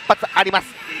2600発あります。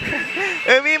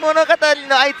海物語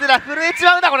のあいつら震えち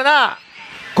まうんだこれな。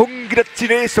コングラチュ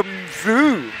レーション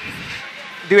ズ。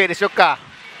デュエルしよっか。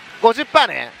 50%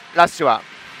 ね、ラッシュは。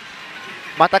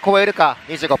また超えるか。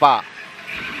 25%。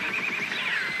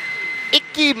 い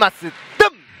きます。ドン。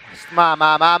まあ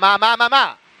まあまあまあまあまあま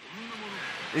あ、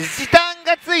時短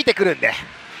がついてくるんで、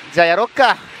じゃあやろう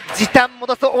か。時短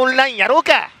戻すオンラインやろう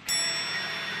か。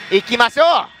行きましょう。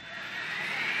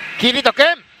キリトくん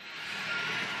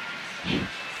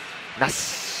な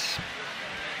し。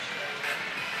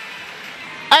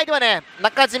はい、ではね、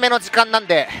中締めの時間なん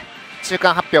で中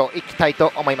間発表いきたい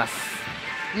と思います。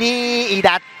2位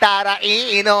だったら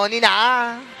いいのに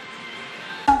な。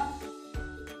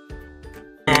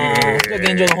じゃあ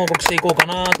現状の報告していこうか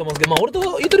なと思うんですけど、まあ俺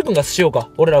とゆとりくんがしようか。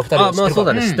俺ら2人は知ってるから。まあそう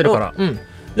だね、知ってるから。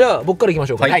じゃあ僕からいきま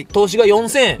しょうか。はい、投資が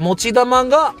4000円、持ち玉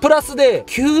がプラスで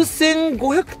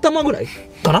9500玉ぐらい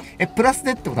かな。プラス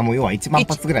でってことはもう要は1万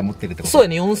発ぐらい持ってるってこと？そうや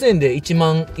ね、4000円で1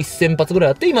万1000発ぐらい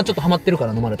あって、今ちょっとハマってるか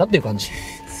ら飲まれたっていう感じ。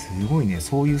すごいね、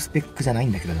そういうスペックじゃない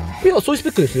んだけどな。いや、そういうス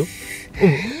ペックですよ。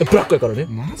ブラックやからね。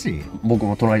マジ？僕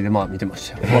も隣でまあ見てま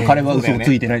したよ。まあ彼は嘘を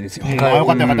ついてないですよ。あ、よ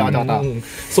かったよかったよかった。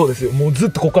そうですよ。もうずっ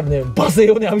とここからね、罵声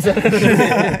をね浴びせられ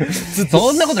る。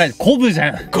そんなことない。コブじ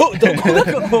ゃん。どこが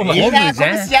コブいいな、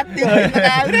拳し合ってるの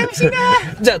羨ましいな。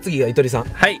じゃあ次がゆとりさん。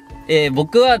はい。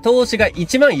僕は投資が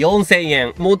1万4000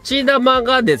円。持ち玉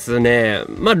がですね、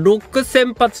まあ、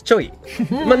6000発ちょい。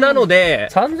まあ、なので、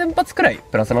3000発くらい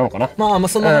プラスなのかな。まあまあ、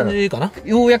そんな感じかな。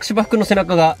ようやく芝生の背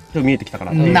中がちょっと見えてきたか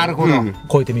な。なるほど。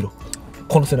超えてみろ。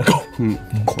この背中を。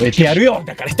超えてやるよ。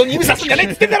だから人に指さすんじゃね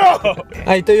えって言ってんだろ。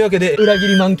はい、というわけで、裏切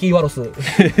りマンキーワロス。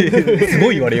す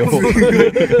ごい言われよ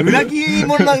う。裏切り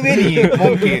者の上にモ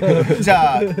ンキー。じ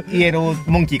ゃあ、イエロ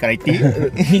ーモンキーから言っていい？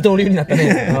二刀流になった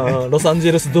ね。ロサン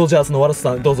ゼルスドジャースのワロス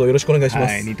さん、どうぞよろしくお願いしま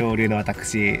す。はい、二刀流の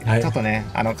私、ちょっとね、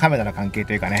カメラの関係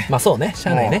というかね。まあそうね、し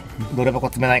ゃあないね。ドル箱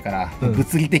詰めないから、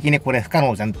物理的にこれ不可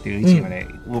能じゃんっていう位置まで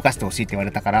動かしてほしいって言わ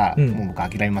れたから、もう僕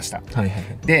諦めました。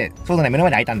で、ちょうどね、目の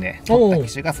前に開いたんで、取った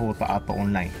機種がソートアートオ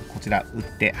ンライン。こちら打っ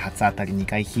て初当たり2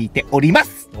回引いておりま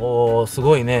す。おー、す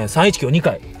ごいね。319 2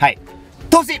回。はい。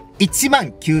投資1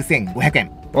万9500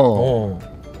円。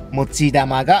持ち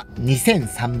玉が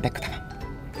2300玉。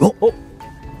お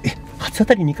初当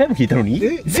たり2回も引いたのに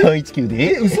319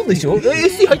で。嘘でしょ。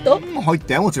SC 入った？入っ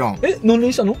たよ、もちろん。何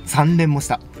連したの？3連もし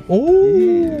た。お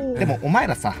お。でもお前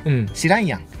らさ、知らん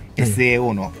やん。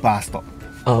SAO のバースト。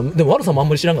あ、でもワロさんもあん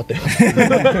まり知らんかったよ。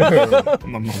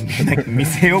まあ見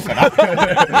せようかな。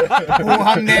後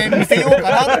半で見せようか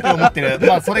なって思ってる。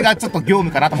まあそれがちょっと業務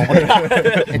かなとも思ってる。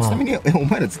ちなみにお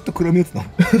前らずっと黒身打つの？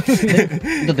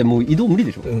だってもう移動無理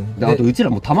でしょ。あとうちら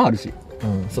も弾あるし。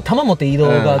そう、玉持って移動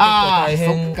がちょっと大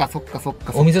変。そっ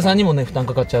か。お店さんにもね負担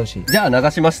かかっちゃうし。じゃあ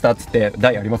流しましたっつって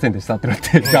台ありませんでしたってなっ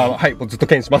て、じゃあはいもうずっと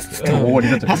剣しますっつって終わり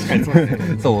になっちゃう。確かにそうで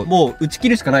すね。そう、もう打ち切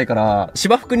るしかないから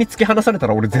芝生に突き放された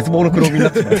ら俺絶望の黒身にな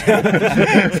っちゃう。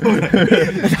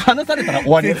離されたら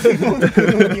終わり。どこ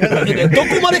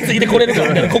までついてこれるか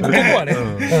みたいな。ここはね。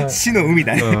死の海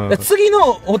だね。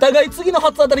お互い次の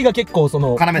初当たりが結構そ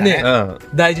のね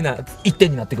大事な一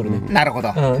点になってくるね。なるほ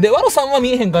ど。でワロさんは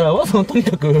見えへんからワロさんはとに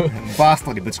かくバース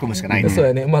トにぶち込むしかないね。そう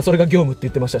やね。まあそれが業務って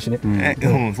言ってましたしね。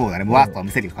そうだね。バーストは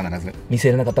見せるよ必ず。見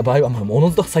せられなかった場合はまあおの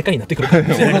ずと最下位になってくる。おの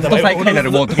ずと最下位にな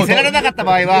る。もう見せられなかった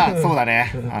場合はそうだ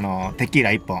ね。テキー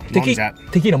ラ1本飲んじゃ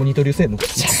う。テキーラも二刀流せんの？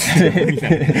最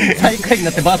下位に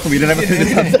なってバーストも入れられません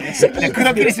でした。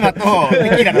黒霧島とテ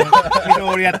キーラの二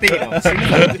刀流やっていいの？死ぬ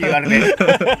ぞって言われて。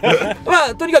ま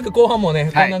あとにかく後半もね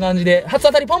こんな感じで初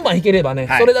当たりパンパン引ければね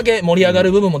それだけ盛り上が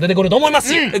る部分も出てくると思いま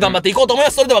すし頑張っていこうと思い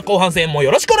ます。それでは後半戦も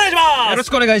よろしくお願いします。よろし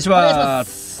くお願いしま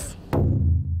す。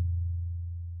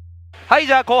はい、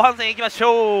じゃあ後半戦いきまし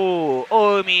ょう。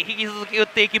大海引き続き打っ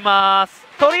ていきます。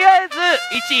とりあえず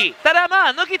1位、ただ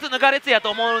まあ抜きつ抜かれつや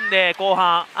と思うんで、後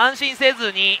半安心せ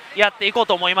ずにやっていこう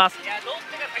と思います。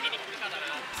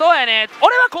そうやね、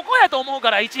俺はここやと思う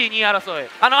から1位2位争い、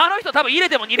あの人多分入れ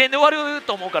ても2連で終わる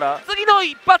と思うから、次の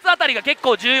一発あたりが結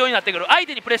構重要になってくる。相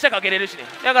手にプレッシャーかけれるしね。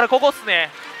だからここっすね。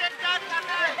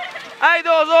はい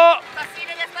どうぞ。差し入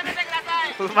れで食べてくださ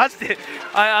い。マジで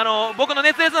僕の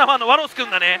熱烈なファンのワロス君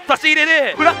がね、差し入れ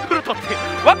でフランクフルトって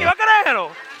わけわからんや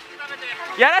ろ。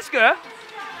やらしくおい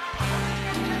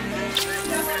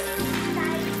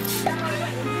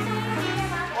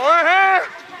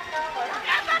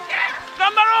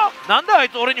頑張ろう。なんであい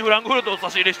つ俺にフランクフルトを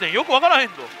差し入れしてん、よくわからへん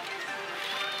と。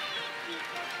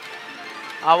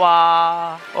あ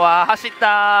わーわー走っ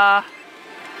た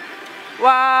ー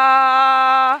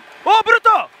わー。おブルト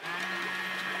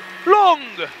ロ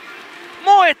ング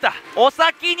燃えた。お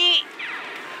先に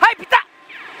はいピタか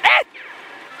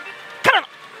らの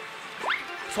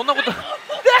そんなこと誰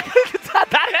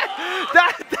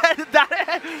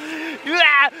うわ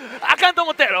あかんと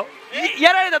思ったやろ。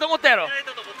やられたと思ったやろ。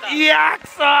いやく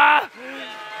そー、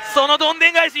そのどんで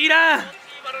ん返しいらん。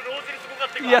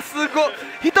いやすごい、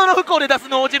人の不幸で出す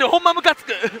脳汁ほんまムカつ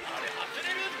く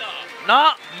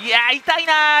な。いや痛い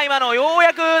な今の。よう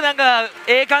やくなんか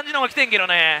ええ感じのが来てんけど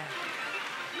ね。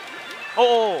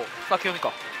おお先読み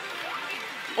か。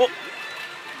お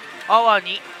アワ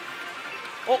2、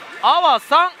おアワ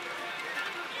3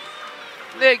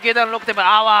で下段6点目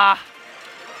アワ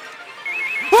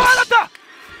ー。うわだった。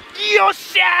よっ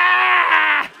しゃ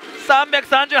ー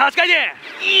338回転。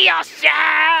よっし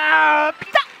ゃーピ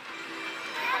タッ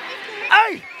は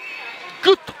い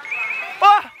グッと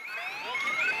あ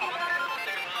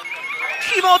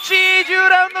気持ちいい10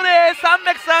ラウンドで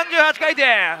338回転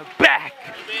バッ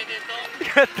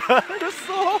クだる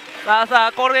そう。さあさ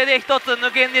あこれで一つ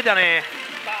抜けんでたね。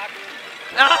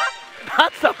な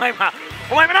んつったお前今。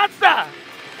お前今なんつった。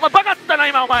お前バカっつったな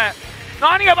今お前。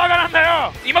何がバカなんだ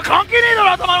よ。今関係ねえだ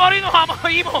ろ。頭の悪いのはま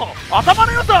あいいもん。頭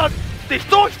の良さって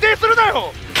人を否定するな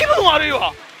よ。気分悪い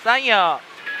わ。3や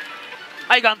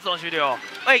はいガンツオン終了。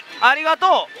はいありが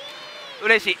とう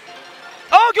嬉しい。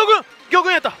ああ魚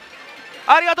群やった。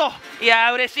ありがとう。い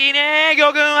やー嬉しいね。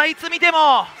魚群はいつ見て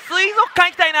も。水族館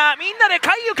行きたいな。みんなで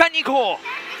海遊館に行こ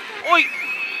う。おい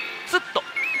ツッと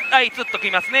はいツッと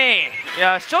きますね。い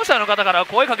や視聴者の方から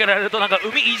声かけられるとなんか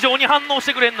海異常に反応し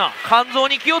てくれんな。肝臓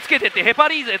に気をつけてってヘパ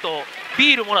リーゼと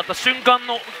ビールもらった瞬間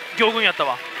の魚群やった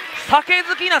わ。酒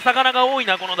好きな魚が多い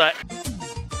なこの台。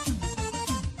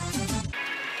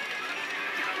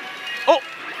お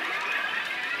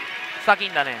先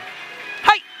んだね。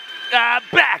はいバッ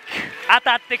ク当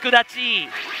たってくだち。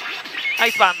は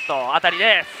いスパンと当たり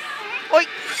です。おい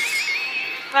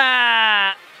3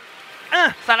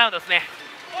ラウンドですね。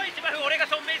おい芝生俺が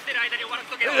正面してる間に終わらせ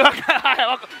とけよ。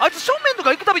あいつ正面と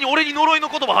か行くたびに俺に呪いの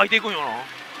言葉吐いていくんよな。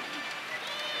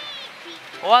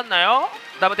終わんなよ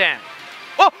ダブ10。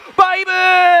おバイブ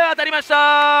ー当たりましたー。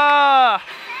は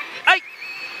い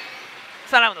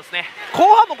3ラウンドですね。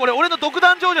後半もこれ俺の独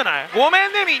壇場じゃない。ごめ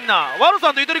んねみんな。ワロ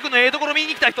さんとゆとりくんのええところ見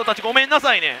に来た人たちごめんな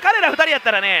さいね。彼ら2人やっ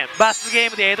たらね罰ゲ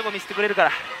ームでええとこ見せてくれるか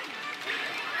ら。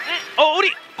おウ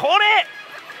リこ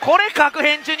れ確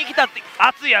変中に来たって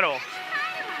熱いやろ。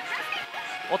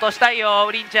落としたいよ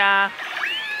ウリンちゃん。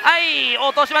はい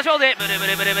落としましょうぜ。ブルブ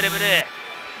ルブルブルブルブル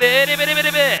ブルブルブ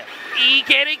ルブルい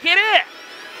けるいける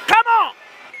カモン。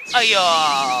はいよ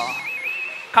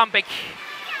完璧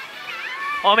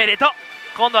おめでとう。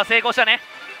今度は成功したね。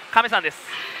亀さんです。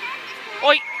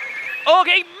おいオー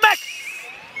ケーマックス。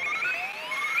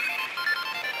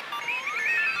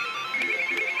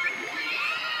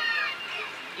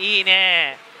いい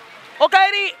ねおか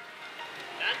えり。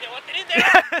なんで終わってねえんだよ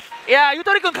いやゆ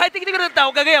とりくん帰ってきてくれた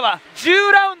おかげやわ。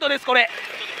10ラウンドですこれ。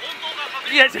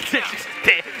いや手が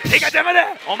邪魔だ。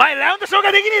お前ラウンド消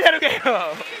化できねえだろか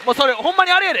よ。もうそれほんま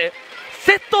にあれやで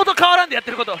窃盗と変わらんでやっ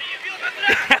てること。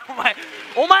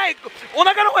お前お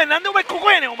腹の方や。なんでお前こ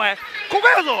こやねん。お前ここ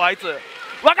やぞあいつ。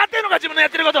分かってんのか自分のやっ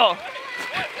てること。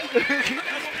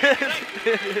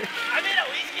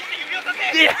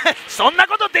いやそんな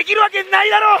ことできるわけない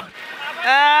だろ。こ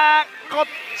っ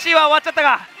ちは終わっちゃった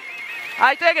か。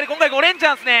はいというわけで今回5連チ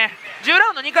ャンスね。10ラ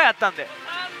ウンド2回あったんで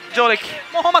上出来。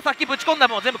もうほんまさっきぶち込んだ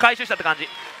もん全部回収したって感じ。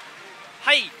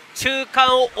はい中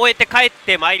間を終えて帰っ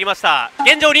てまいりました。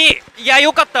現状にいや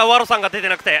良かったワロさんが出て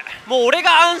なくて。もう俺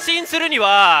が安心するに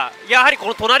はやはりこ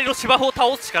の隣の芝生を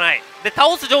倒すしかない。で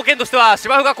倒す条件としては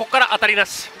芝生がここから当たりな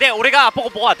しで俺がポコ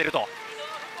ポコ当てると。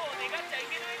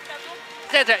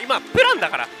違う今プランだ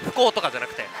から、不幸とかじゃな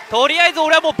くて、とりあえず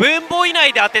俺はもう分母以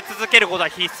内で当て続けることは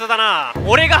必須だな。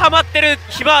俺がハマってる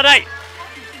暇はない。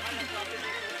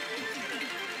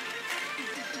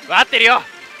分かってるよ。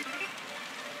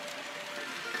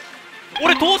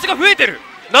俺投資が増えてる。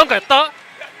なんかやった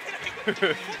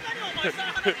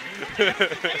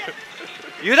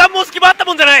油断も隙もあった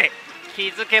もんじゃない。気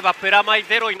づけばプラマイ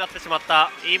ゼロになってしまっ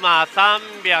た。今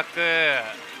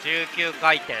319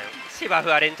回転、芝生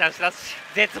は連チャンしだし、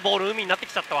絶望の海になって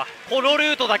きちゃったわ。このル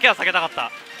ートだけは避けたかっ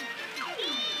た。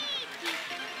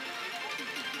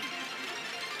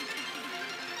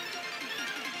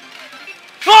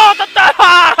おお、当たっ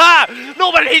たノ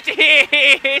ーバルリーチ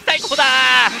最高だ。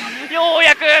よう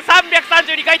やく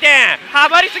332回転、は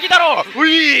まりすぎだろう。う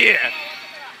い、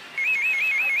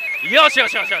よしよ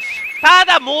しよしよし。た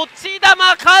だ持ち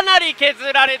玉かなり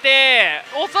削られて、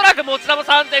おそらく持ち玉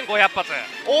3500発。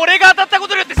俺が当たったこ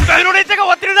とによって芝生の連チャンが終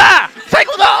わってるな。最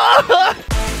高だ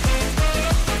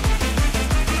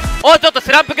おい、ちょっと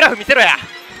スランプグラフ見せろや。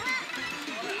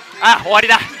あ、終わり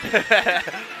だ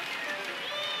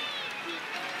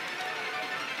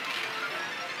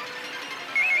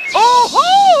おーほ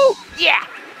ー、いや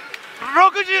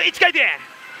61回転。は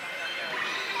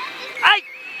い、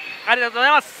ありがとうござ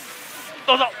います。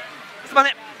どうぞ。すいま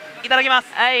せん、いただきま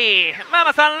す。はい、ま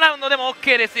あ3ラウンドでも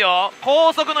OK ですよ。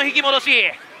高速の引き戻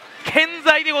し健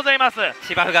在でございます。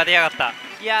芝生が出やがった。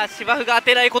いや、芝生が当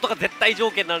てないことが絶対条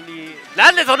件なのに、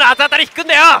なんでそんな後当たり引くん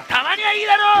だよ。たまにはいい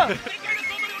だろ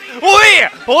おい、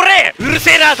俺うる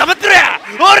せえな、黙ってろや。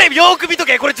俺よーく見と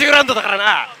け、これ10ラウンドだから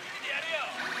な。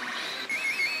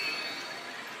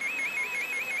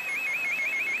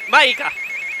まあいいか。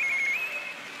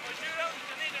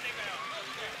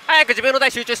早く自分の台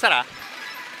集中したら。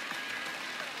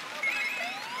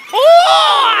お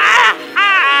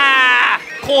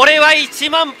お、これは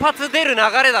1万発出る流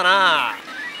れだな。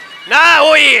なあ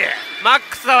おい、マッ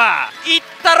クスだわ。いっ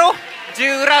たろ、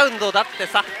10ラウンドだって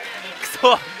さ。く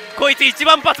そ、こいつ1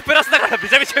万発プラスだからめ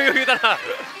ちゃめちゃ余裕だな。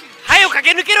はよ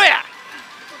駆け抜けろや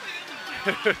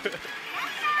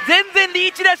全然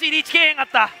リーチだし、リーチけえへんかっ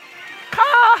たか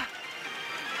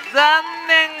ー。残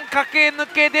念、駆け抜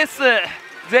けです。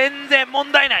全然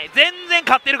問題ない。全然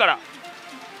勝ってるから。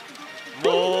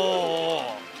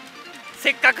もう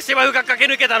せっかく芝生が駆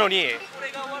け抜けたのに、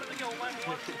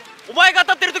お前が当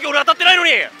たってる時俺当たってないの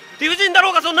に、理不尽だろ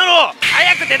うがそんなの。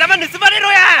早く出玉盗まれ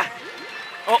ろや。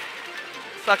お、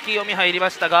先読み入りま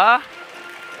したが、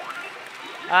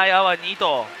はい、泡2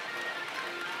と。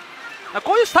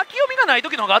こういう先読みがない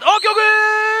時の方が、お曲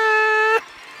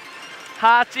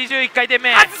81回転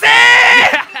目。外せー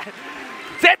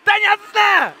絶対に外す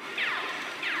な。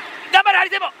頑張れハリ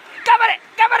センボ、頑張れ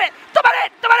頑張れ、止ま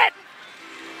れ止まれ。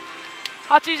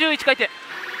81回転、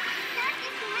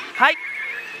はい、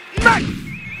ナイス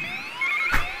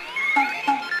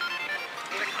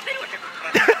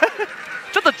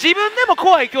ちょっと自分でも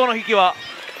怖い、今日の引きは。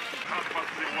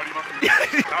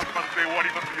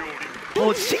も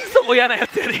う心底嫌なや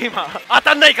つやね今。当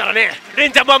たんないからね、レ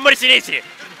ンチャンもあんまりしねえし。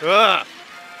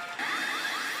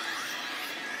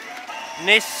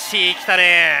ネッシー来た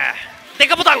ね。デ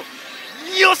カボタン、よ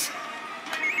し、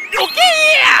オッケー。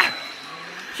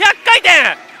100回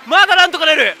転、まだなんとか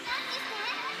なる。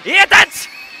いや、タッチ。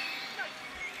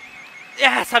い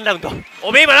や、3ラウンド。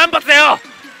おめえ今何発だよ。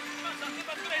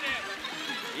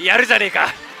やるじゃねえ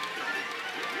か。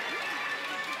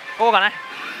こうかな、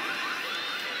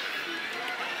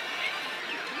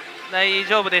大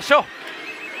丈夫でしょう。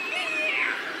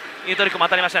ユートリックも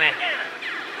当たりましたね。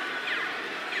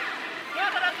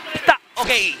きた、オッ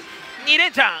ケー。2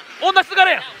連チャン、同じすが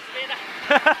れや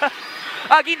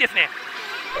あ、銀ですね。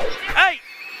はい、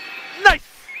ナイス。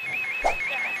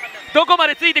どこま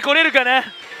でついてこれるかな。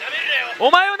お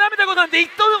前を舐めたことなんて言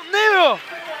っとねえよ。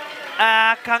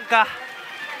あかんか。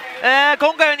今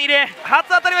回は2連、初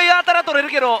当たりはやたら取れる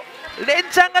けど、連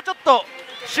チャンがちょっと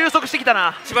収束してきた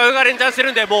な。芝生が連チャンして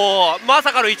るんで、もうま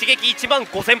さかの一撃1万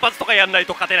5000発とかやんない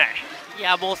と勝てない。い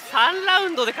や、もう3ラウ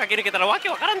ンドで駆け抜けたらわけ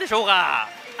わからんでしょうが。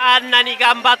あんなに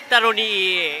頑張ったの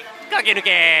に駆け抜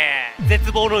け、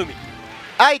絶望の海。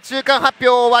はい、中間発表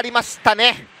終わりました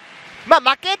ね。まあ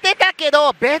負けてたけ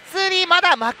ど別にま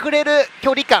だまくれる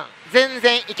距離感、全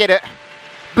然いける。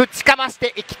ぶちかまし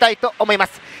ていきたいと思いま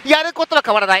す。やることは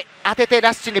変わらない。当てて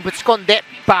ラッシュにぶち込んで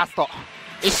バースト、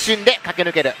一瞬で駆け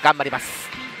抜ける。頑張ります。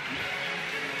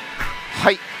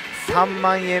はい、3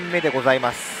万円目でござい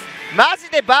ます。マジ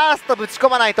でバーストぶち込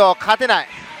まないと勝てない。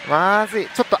まずい、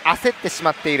ちょっと焦ってし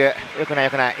まっている。よくない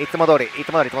よくない、いつも通りい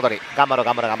つも通りいつも通り、頑張ろう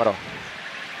頑張ろう頑張ろ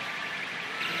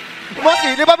う。マ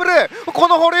ジレバブル、こ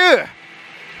の保留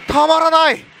たまら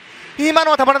ない。今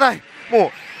のはたまらない。も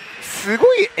うす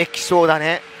ごい液晶だ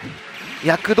ね。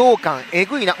躍動感え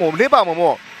ぐいな。もうレバーも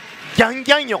もうギャン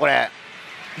ギャンよこれ。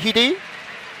引いていい？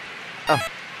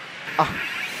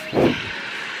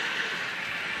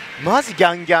マジギ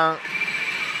ャンギャン。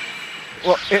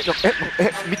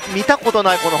見たこと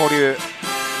ないこの保留。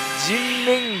人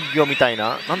面魚みたい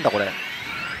な。なんだこれ。7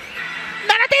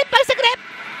点配してくれ。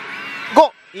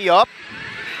5いいよ。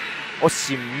押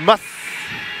します。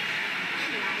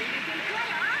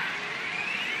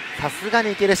さすが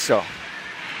にいけるっしょ。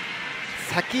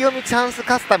先読みチャンス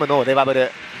カスタムのレバブ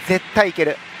ル絶対いけ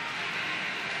る。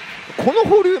この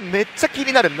保留めっちゃ気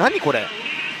になる。何これ、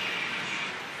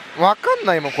わかん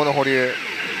ないもんこの保留。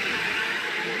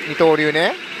二刀流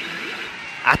ね。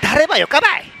当たればよかば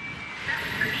い。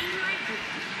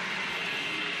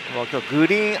もう今日グ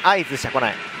リーンアイズしか来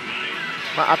ない。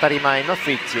まあ当たり前の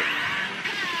スイッチ。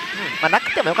まあな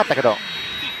くてもよかったけど。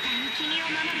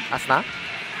アスナ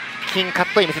金カ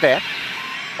ットイン見せて。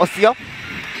押すよ。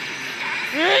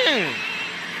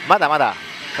まだまだ。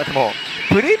だっても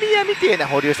うプレミアみてえな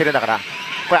保留してるんだから。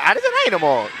これあれじゃないの、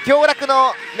もう行楽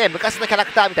のね昔のキャラ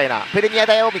クターみたいな。プレミア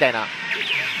だよみたいな。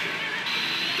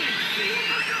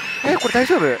これ大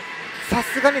丈夫？さ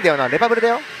すがにだよな。レバブルだ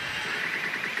よ。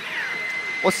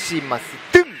押します。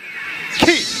ドゥン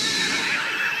キー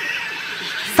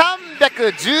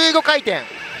315回転。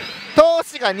投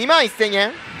資が21000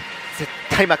円。絶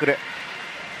対まくる。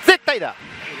絶対だ。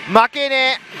負け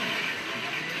ね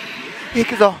え。い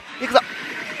くぞいくぞ。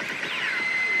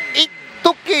いっ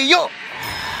とけよ。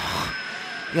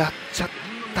やっちゃっ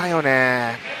たよ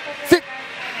ね。絶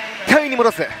対に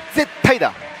戻す。絶対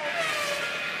だ。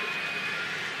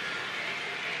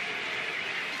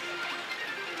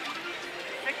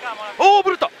おお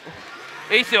ブルット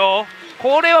いいっすよ。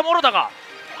これはもろだが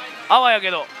あわや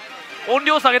けど音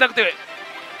量下げたくて。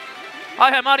は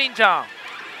いはい、マリンちゃん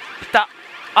ピタ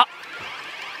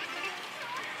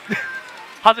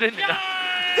外れんねんな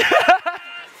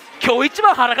今日一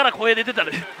番腹から声出てた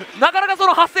ねなかなかそ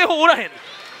の発声法おらへん。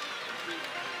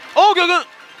おお魚群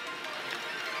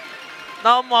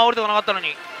何も煽りとかなかったの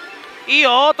に。いい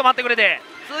よ止まってくれて。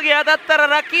次当たったら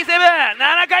ラッキーセブン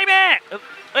7回目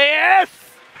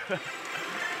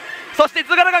そして図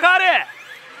柄が変わる。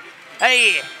はい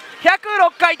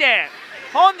106回転。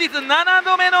本日7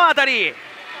度目の当たり。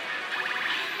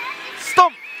スト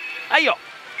ン。はいよ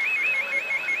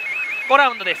5ラ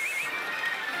ウンドです。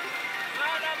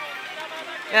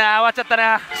いやー終わっちゃった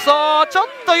な。そうちょっ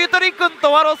とゆとりくん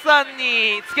とワロさん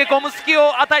につけ込む隙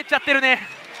を与えちゃってるね。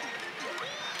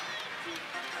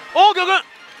おお魚群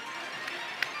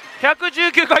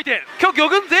119回転。今日魚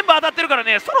群全部当たってるから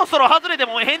ね、そろそろ外れて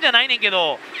も変じゃないねんけ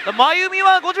ど、真由美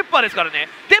は 50% ですからね。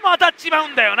でも当たっちまう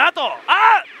んだよなと。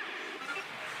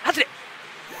外れ。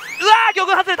うわー魚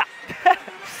群外れた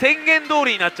宣言通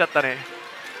りになっちゃったね。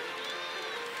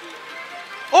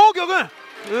おお魚群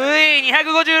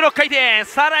256回転。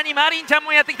さらにマリンちゃん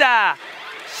もやってきた。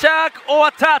シャークオ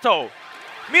アタート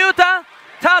ミュータン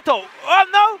タート。ノー。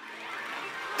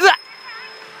うわ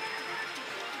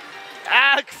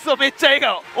っくそめっちゃ笑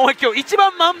顔。お前今日一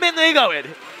番満面の笑顔やで。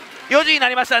4時にな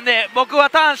りましたんで僕は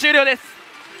ターン終了です。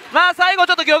まあ最後ち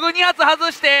ょっと魚群2発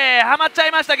外してはまっちゃ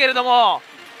いましたけれども、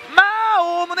まあ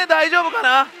おおむね大丈夫か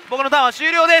な。僕のターンは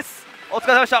終了です。お疲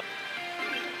れ様でした。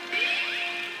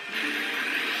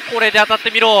これで当たっ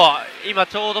てみろ。今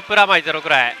ちょうどプラマイゼロく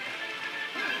らい。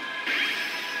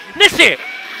ネッシー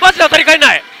マジで当たり返ん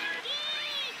ない。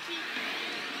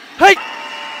はい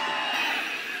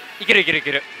いけるいけるい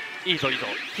ける。いいぞいいぞ。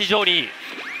非常にいい。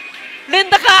連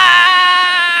打か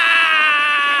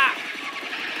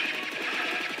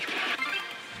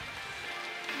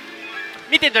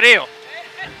見てんじゃねえよ。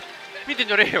見てん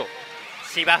じゃねえよ。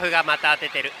芝生がまた当て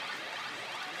てる。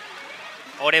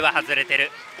俺は外れてる。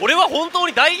俺は本当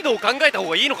に大移動を考えた方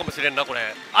がいいのかもしれんな。これ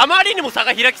あまりにも差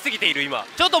が開きすぎている。今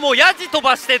ちょっともうヤジ飛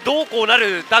ばしてどうこうな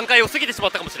る段階を過ぎてしま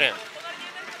ったかもしれん。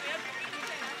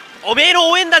おめえ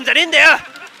の応援団じゃねえんだよ。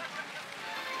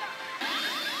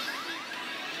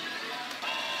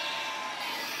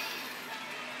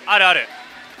あるある。よ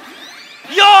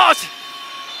ーし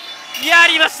や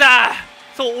りました。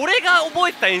そう俺が覚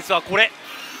えてた演出はこれ。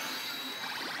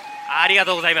ありが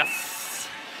とうございます。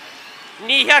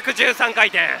213回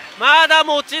転。まだ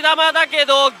持ち玉だけ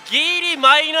どギリ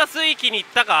マイナス域にいっ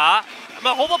たか。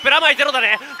まあほぼプラマイゼロだ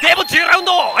ね。でも10ラウン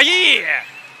ドいい。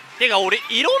てか俺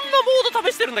いろんなモー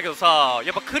ド試してるんだけどさ、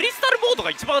やっぱクリスタルモード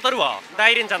が一番当たるわ。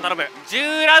大連チャン頼む。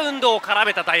10ラウンドを絡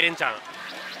めた大連チャン。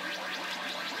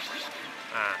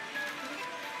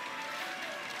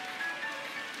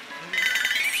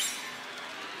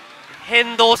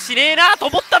変動しねえなと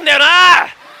思ったんだよな。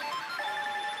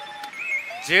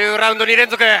10ラウンド2連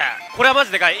続。これはマ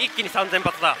ジでかい。一気に3000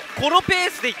発だ。このペ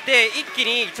ースでいって一気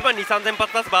に1万2、3000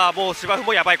発出せばもう芝生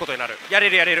もやばいことになる。やれ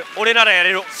るやれる、俺ならや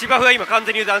れる。芝生は今完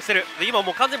全に油断してる。で今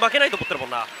もう完全に負けないと思ってるもん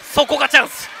な。そこがチャン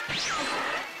ス。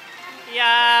い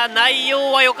やー、内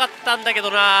容は良かったんだけど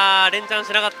な、連チャン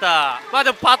しなかった。まあ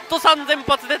でもパッと3000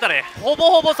発出たね。ほぼ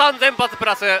ほぼ3000発プ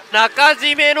ラス中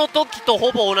締めの時と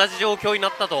ほぼ同じ状況にな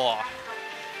ったと。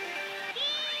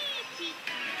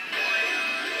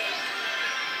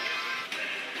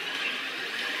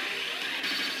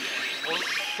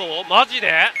そうマジ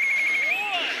で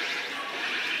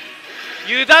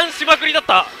油断しまくりだっ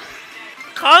た。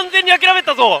完全に諦め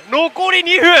たぞ。残り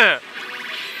2分。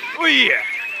うい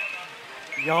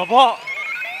やば。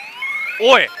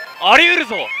おい、あり得る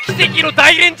ぞ。奇跡の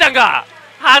大連チャンが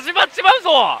始まっちまう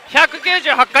ぞ。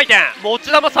198回転、持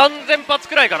ち玉3000発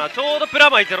くらいかな。ちょうどプ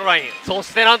ラマイ0ライン。そ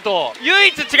してなんと唯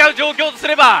一違う状況とす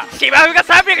れば芝生が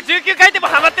319回転も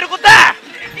ハマってることだ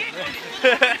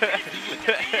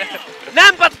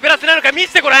何発プラスなのか見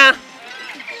せてごらん。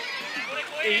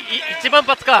1万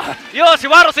発か。よし、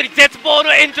ワロスに絶望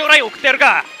の延長ライン送ってやる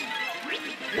か。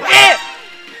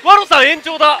ワロさん延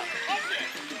長だ。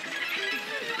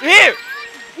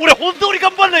俺本当に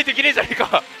頑張らないといけねえじゃねえ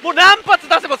か。もう何発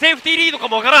出せばセーフティーリードか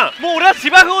もわからん。もう俺は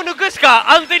芝生を抜くし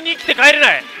か安全に生きて帰れ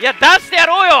ない。いや出してや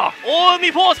ろうよ。大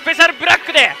海4スペシャルブラッ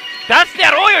クで出して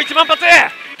やろうよ。1万発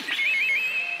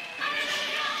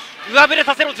上振れ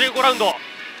させろ。15ラウンド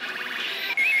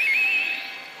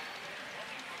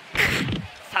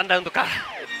3ラウンドか。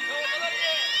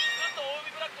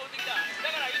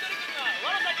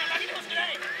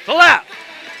そうだ、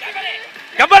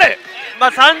頑張れ。ま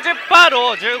あ 30%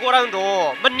 の15ラウンド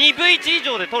を、まあ、2分1以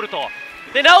上で取ると。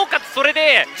でなおかつそれ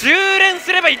で10連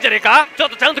すればいいんじゃねえか。ちょっ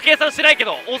とちゃんと計算してないけ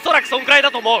どおそらくそんくらい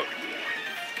だと思う。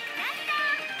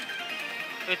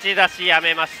打ち出しや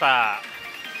めました。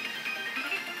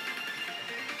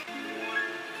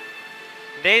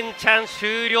連チャン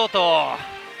終了と。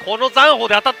この残歩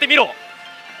で当たってみろ。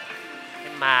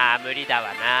まあ無理だ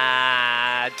わ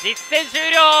な。実戦終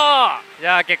了。じ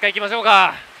ゃあ結果いきましょう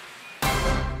か。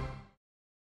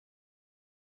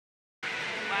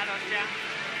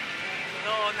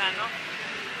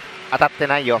当たって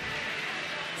ないよ。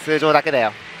通常だけだ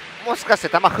よ。もしかして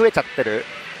球増えちゃってる。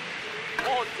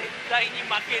もう絶対に負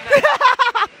けない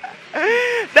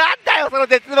なんだよその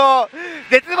絶望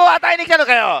を与えに来たの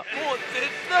かよ。もう絶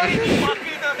対に負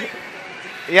けな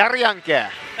いやるやんけ。引っ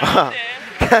掛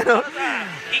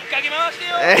け回して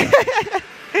よ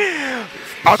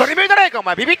当たり前じゃないかお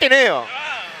前。ビビってねえよ。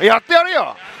やってやる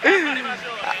よ。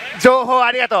情報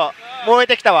ありがとう。燃え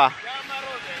てきたわ。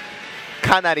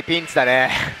かなりピンチだ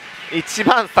ね。1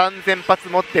万3000発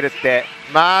持ってるって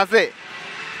まずい。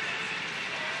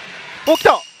お、来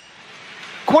た。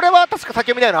これは確か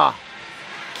先読みだよな。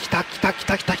来た来た来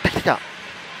た来た来た来た。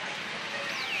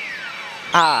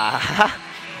ああ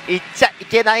行っちゃい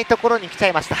けないところに来ちゃ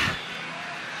いました。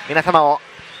皆様を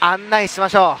案内しま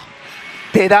しょ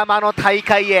う。出玉の大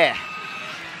会へ。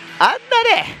あんな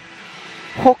ね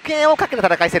保険をかけて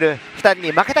戦いしてる2人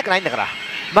に負けたくないんだから。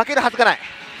負けるはずがない。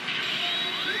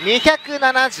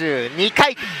272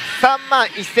回3万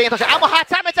1000円として、あ、もうは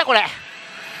ちゃめちゃこれ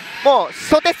もう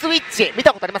初手スイッチ見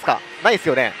たことありますか。ないです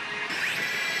よね。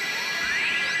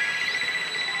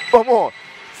もう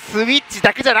スイッチ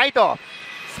だけじゃないと。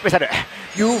スペシャル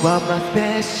You are my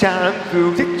special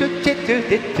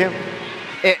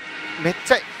めっ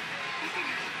ちゃ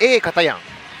ええ方やん。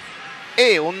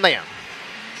ええ女やん。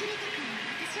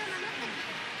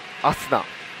アスナ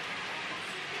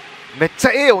めっち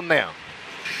ゃええ女やん。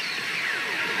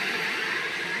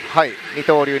はい、二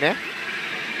刀流ね。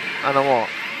もう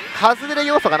外れる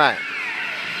要素がない。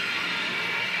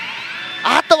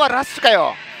あとはラッシュか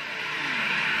よ。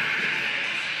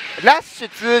ラッシュ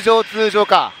通常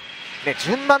かね。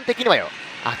順番的にはよ。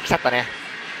あ、来ちゃったね。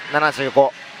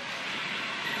75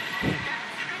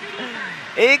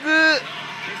エグ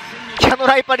キャノ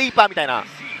ライパリーパーみたいな。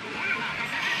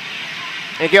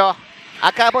いくよ。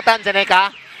赤ボタンじゃねえ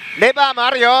か。レバーも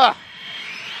あるよ。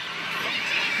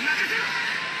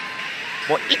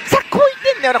もうイチャこい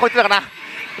てんだよなこいつだから。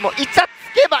もうイチャつ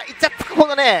けばイチャつくほ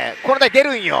どねこの台出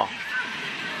るんよ。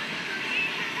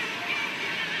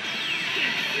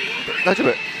大丈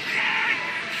夫。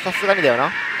さすがにだよ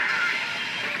な。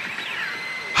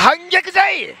反逆じゃ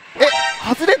い。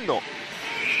外れんの。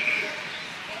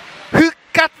復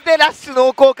活でラッシュ濃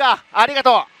厚か。ありが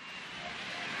とう。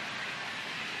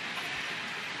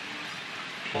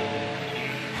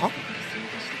は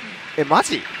マ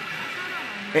ジ。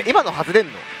今の外れん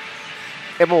の。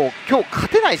もう今日勝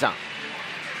てないじゃん。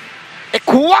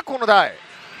怖っこの台。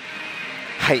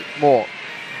はい、も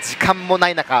時間もな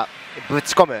い中ぶ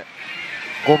ち込む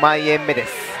5万円目で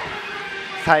す。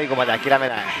最後まで諦め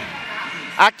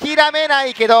な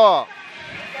いけど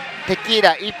テキー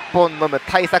ラ1本飲む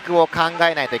対策を考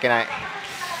えないといけない。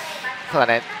そうだ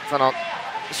ね、その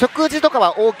食事とか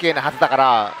は OK なはずだか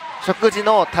ら、食事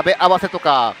の食べ合わせと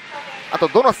か、あと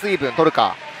どの水分取る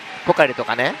か、ポカリと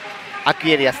かね、アク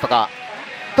エリアスとか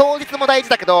当日も大事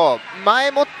だけど、前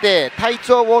もって体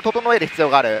調を整える必要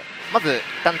がある。まず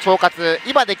一旦腸活、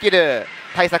今できる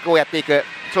対策をやっていく。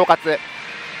腸活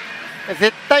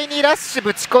絶対にラッシュ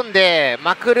ぶち込んで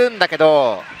まくるんだけ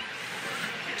ど、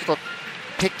ちょっと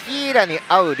テキーラに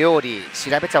合う料理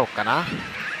調べちゃおうかな。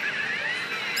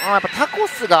やっぱタコ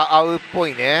スが合うっぽ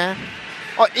いね。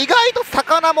意外と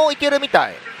魚もいけるみた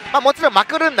い。もちろんま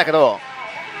くるんだけど、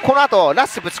この後ラッ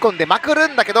シュぶち込んでまくる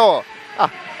んだけど、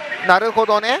なるほ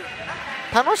どね、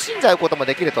楽しんじゃうことも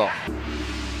できると。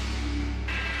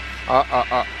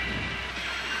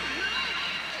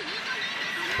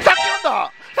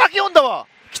先読んだわ。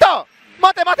来た。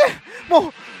待ても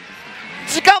う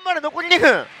時間まで残り2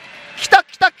分。来た。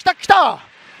危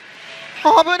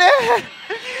ね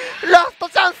え。ラスト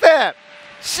チャンス。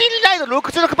信頼度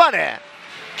 66% ね。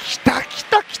来た。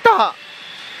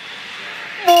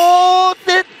もう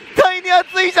絶対に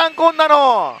熱いじゃん、こんな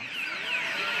の。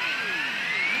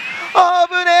危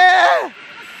ねえ。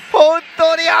本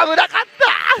当に危なかっ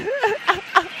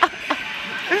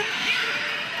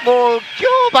たもう今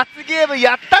日罰ゲーム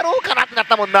やったろうかなってなっ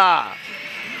たもんな。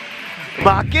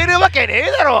負けるわけね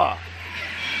えだろ。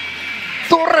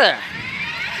それ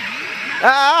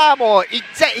もう言っ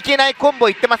ちゃいけないコンボ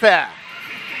言ってます。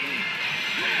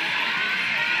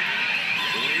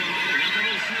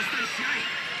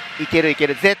いける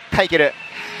絶対いける。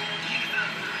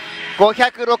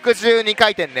562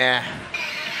回転ね、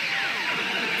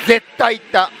絶対いっ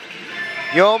た。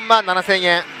47,000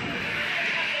円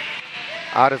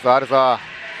あるぞ。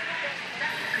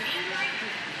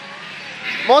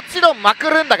もちろんまく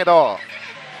るんだけど、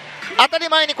当たり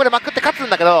前にこれまくって勝つ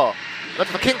んだけど、ちょっ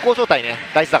と健康状態ね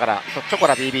大事だから、チョコ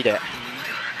ラ BB で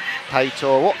体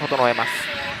調を整えます。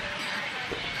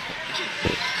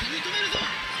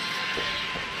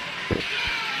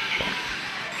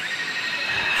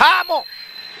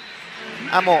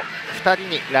もう2人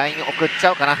に LINE 送っちゃ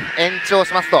おうかな。延長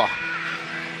しますと、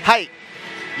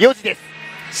4時です。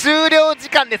終了時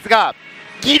間ですが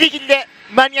ギリギリで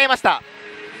間に合いました。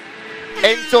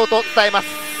延長と伝えます。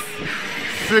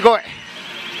すごい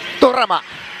ドラマ。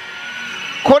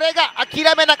これが諦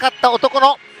めなかった男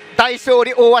の大勝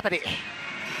利大当たり。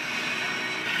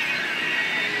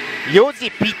4時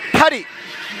ぴったり。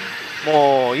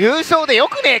もう優勝でよ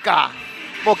くねえか。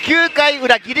もう9回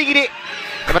裏ギリギリ。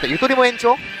待って、ゆとりも延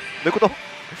長？どういうこと？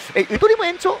ゆとりも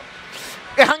延長？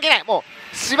関係ない。も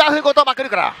う芝生ごとまくる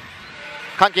から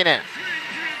関係ね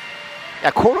え。い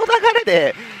や、この流れ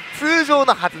で通常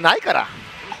のはずないから。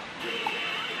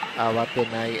慌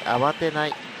てない。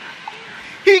い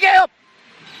けよ。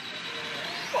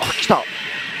来た。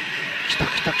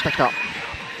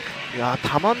いや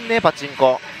たまんねえパチン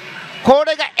コ。こ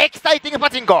れがエキサイティングパ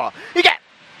チンコ。いけ。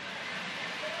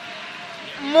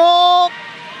もう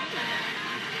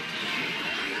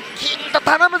金と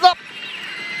頼むぞ。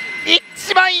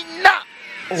一番いいんだ。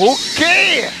オッ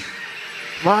ケ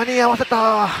ー、間に合わせ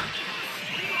た。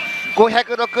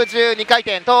562回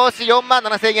転、投資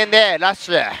47,000円でラッ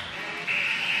シュ。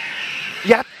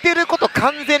やってること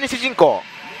完全に主人公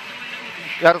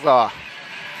やるぞ。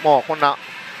もうこんな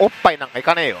おっぱいなんかい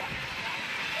かねえよ。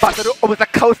バトルオブザ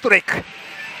カウストレイク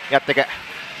やってけ。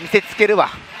見せつけるわ、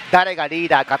誰がリー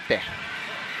ダーかって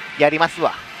やります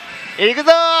わ。いく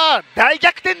ぞー、大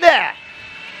逆転で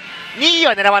2位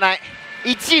は狙わない、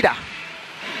1位だ。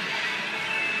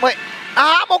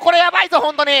もうこれやばいぞ。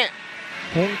本当に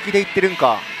本気で言ってるん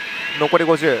か。残り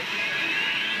50。こ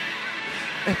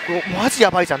れマジ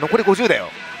やばいじゃん。残り50だよ。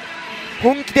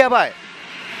本気でやばい。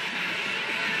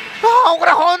こ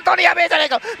れ本当にやべえじゃねえ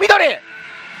か。緑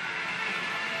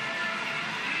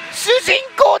主人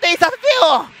公でいさせて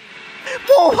よ。も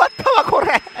う終わったわこ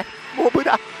れ。モブ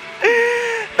だ。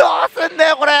どうすんだ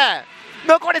よこれ。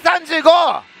残り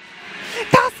35。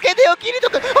助けてよキリト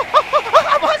君。マ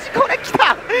ジこれきた。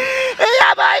や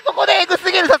ばい、ここでエグ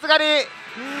すぎる。さすがに危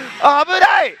な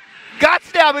い、ガ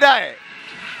チで危ない。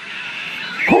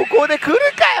ここで来る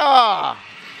かよ。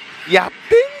やっ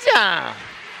てんじゃ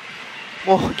ん。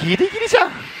もうギリギリじゃ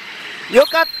ん。よ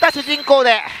かった主人公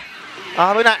で。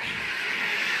危ない。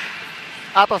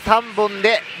あと3本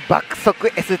で爆速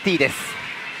ST です。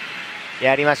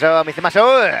やりましょう、見せまし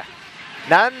ょう。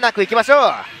難なくいきましょ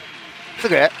う。す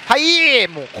ぐ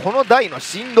もうこの台の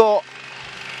振動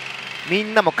み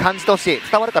んなも感じてほしい。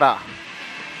伝わるから。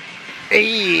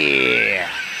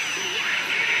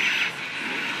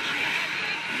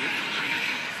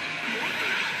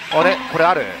あれこれ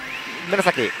ある？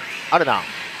紫あるな。も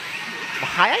う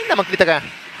早いんだもん、桐田君。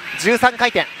13回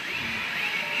転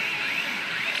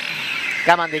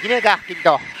我慢できねえか、桐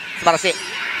田。素晴らしい。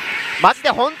マジで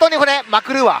本当にこれま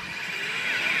くるわ。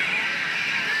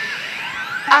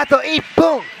あと1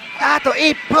分、あと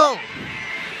1分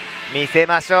見せ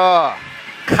ましょ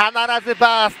う。必ず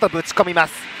バーストぶち込みま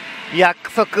す。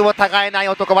約束を違えない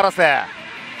男バロス。入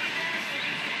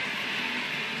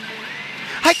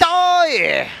った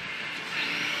ーい。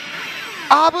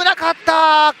危なかっ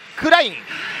た。クライン。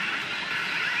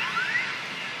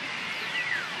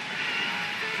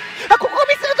あ、ここ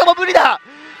ミスるともう無理だ。や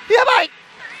ばい。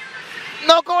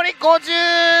残り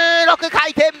56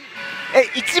回転。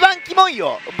一番キモい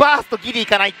よ、バーストギリい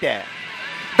かないって。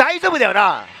大丈夫だよ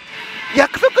な、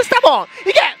約束したもん。い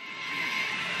け、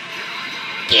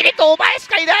ギリとお前し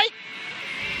かいない。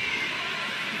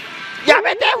や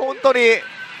めて本当に。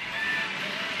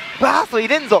バースト入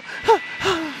れんぞ。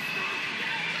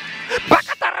バ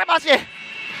カたらまし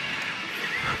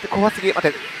い。怖すぎ。待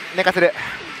って、寝かせる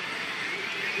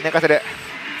寝かせる。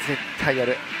絶対や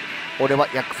る。俺は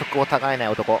約束を違えない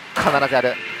男。必ずや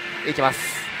る。いきま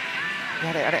す。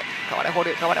やれやれ、変われホー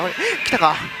ル、変われホール。来た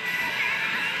か。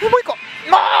もう一個。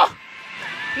も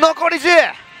う残り10。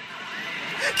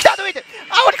来た、抜いて。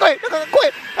あ、降り来い。なんか来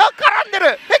い。あ、絡んで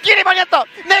る。ギリ間に合った。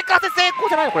寝かせ成功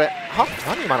じゃないのこれ。は、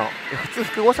何今の。普通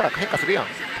複合したら変化するやん。も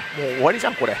う終わりじゃ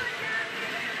んこれ。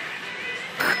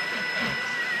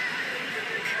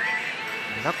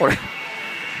なこれ。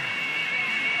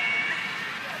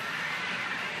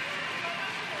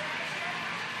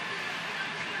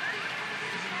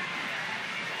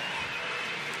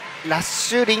ラッ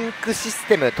シュリンクシス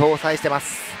テム搭載してま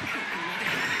す。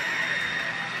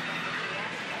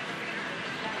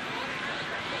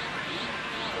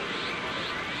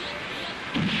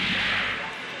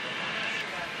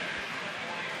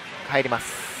入りま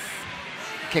す。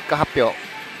結果発表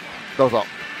どうぞ。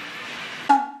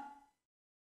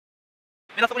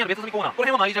目立つところにある別積みコーナー、この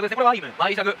辺はマイジャグですね。これはアイム、マ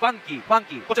イジャグ、ファンキー、ファン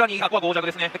キー、こちらに箱はゴージャグ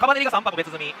ですね。カバネリが3箱別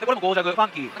積みで、これもゴージャグ、ファン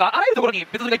キー、あらゆるところに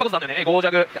別積みが1箱ずつなんだよね。ゴージ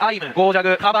ャグ、アイム、ゴージャ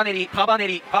グ、カバネリ、カバネ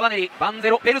リ、カバネリ、バンゼ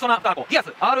ロ、ペルソナ2箱、ディア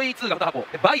ス、RE2 が2箱、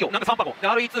バイオなんか3箱、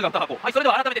RE2 が2箱。はい、それで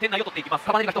は改めて店内を取っていきます。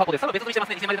カバネリが1箱です。さら別積みしてます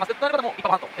ね。2000枚出てます。隣の方も1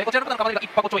箱半と、こちらの方のカバネリ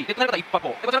が1箱ちょい、隣の方1箱、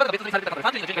こちらの方が別積みされてた方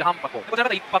で32の順位で半箱、こちらの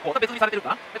方1箱、別積みされてるか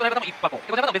な。隣の方も1箱、こ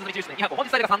ちらの方も別積み中ですね。2箱、本日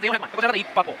最大が3400枚、こちらの方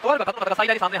1箱、とある方の方が最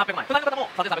大で3800枚、隣の方も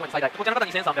3300枚最大、こちらの方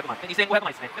2300枚、2500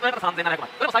枚ですね。隣の方3700枚、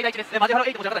それも最大値です。マジハロ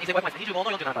8こちらの方2500枚ですね。25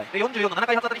の47回で、44の7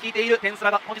回発あたり引いている点数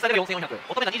らが本日最大が4400、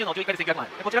乙女が20の11回で1900枚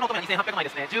で、こちらの乙女は2800枚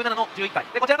ですね。17の11回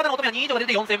で、こちらの方の乙女は2以上が出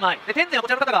て4000枚で、天然はこ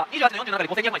ちらの方が28の47回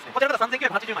で5200枚ですね。こちらの方は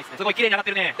3980枚ですね。すごい綺麗に上がっ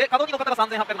てるね。で、角2の方が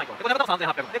3800枚と、でこちらの方も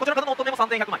3800枚で、こちらの方の乙女も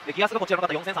3100枚で、ギアスがこちらの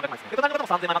方4300枚ですね。で、隣の方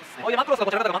も3000枚マックスですね。で、マクロスが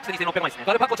こちらの方がマックス2600枚ですね。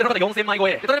ガルパこちらの方4000枚超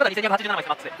えで、隣の方が2287枚です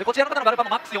マックスで、こちらの方のガルパも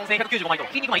マックス4195枚と、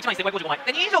筋肉も1万1555枚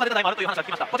で、2以上が出た台もあるという話が聞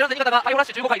きました。こちらの方がハイフラッ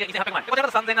シュ15回で2800枚で、こちら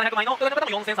の方3700枚の、隣の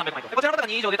方も4300枚と、でこちらの方が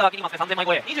2以上出た筋肉ますね。3000枚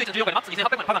超え、21の14回でマックス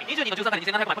2800枚の鏡、22の13回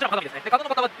で2700枚、こちらも鏡ですね。で、角の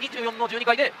方は24の12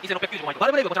回で2695枚と、バ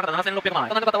ルブレイブこちらの方が7600枚、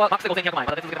隣の方はマックスで5100枚、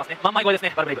また出続けてますね。万枚超えです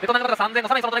ね、バルブレイブで、隣の方が3000の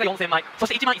さらにその隣が4000枚、そし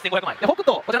て1万1500枚で、北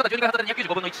斗こちらの方12回発あたり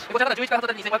295分の1で、こちらの方11回発あ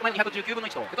たり2500枚219分の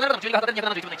1と、で隣の方も12回発あた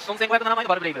り271分の1、4507枚の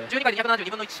バルブレイブ、12回で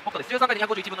272分の1北斗です。13回で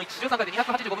251分の1、13回で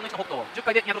285分の1の北斗、10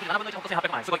回で267分の1の北斗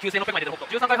1800枚、すごい9600枚出る北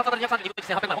斗、13回発あたり232分の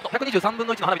1 1800枚北斗、123分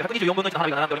の1の花火と124分の1の花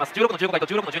火が並んでおります。16の15回と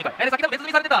16の12回で、先ほど別積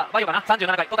みされてたバイオかな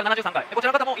37回トータル73回で、こち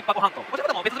らの方も1箱半と、こちら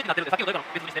の方も別積みになってるんで、先ほどの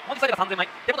別積みですね。本日最大が3000枚っ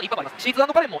てことで1箱あります。シーツ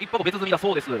&カレンも1箱別積みだ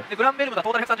そうです。で、グランベルムがト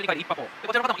ータル132回で1箱で、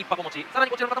こちらの方も1箱持ち、さら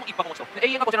にこちらの方も1箱持ちと、で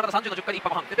永遠がこちらの方30の10回で1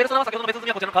箱半で、ペルソナは先ほどの別積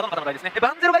みはこちらのカードの方の台ですね。で、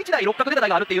バンゼロが1台6角出た台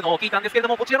があるっていうのを聞いたんですけれど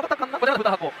も、こちらの方かな、こちらの2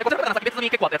箱で、こちらの方が先別積み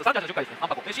結構あったやつ38の10回ですね。3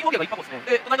箱で、新ホーギアが1箱ですね。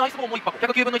で、隣のアイスボーンも1箱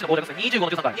109分の1のゴージャグですね。25の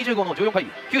13回、25の14回、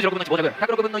96分の1ゴージャグ、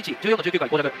106分の1、14の19回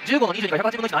ゴージャグ、15の22回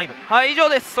108分の1のアイム。はい、以上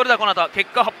です。それではこの後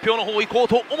結果発表の方行こう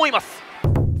と思います。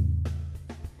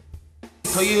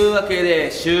というわけで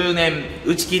周年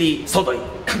打ち切り総取り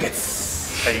完結。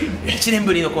1年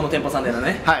ぶりのこの店舗さんでの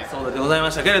ね、総取りでございま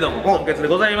したけれども、完結で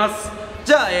ございます。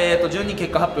じゃあ、順に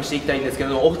結果発表していきたいんですけれ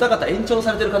ども、お二方延長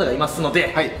されてる方がいますの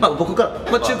で、まあ僕か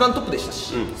ら、中間トップでした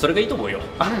し、それがいいと思うよ。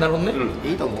あ、なるほどね、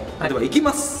いいと思う。はい、ではいき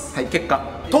ます。結果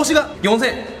投資が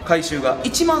4000、回収が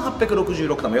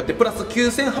10866玉よってプラス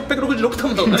9866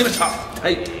玉となりましたは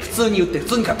い、普通に言って普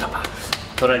通に勝った。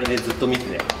隣でずっと見て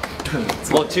ね。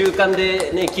もう中間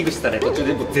でね、危惧したら途中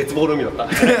でもう絶望の海だった。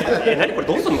何これ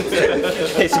どうするの？し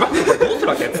ばらくこれどうする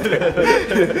わけ？つって。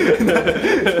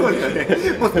そうだよ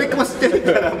ね。もうスペックも知ってる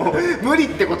からもう無理っ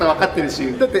てことは分かってる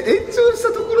し、だって延長し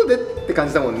たところで感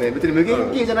じだもんね。別に無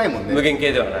限系じゃないもんね。無限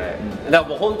系ではない。だから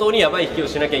もう本当にやばい引きを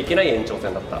しなきゃいけない延長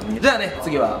戦だった。じゃあね、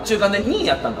次は中間で2位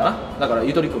やったんかな。だから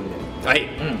ゆとり組ではい、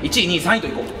1位2位3位と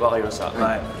いこう。わかりました。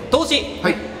はい、投資は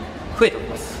い増えており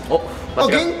ます。おあ、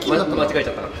元気だった間違えち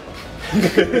ゃったな。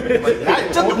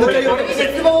ちょっともう一回俺に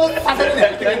絶望させるのや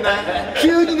ってくれんな。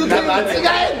急に抜ける間違えん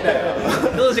だよ。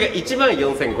投資が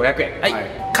14,500円。はい、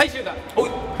回収が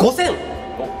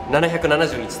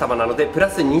5,771玉なのでプラ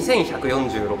ス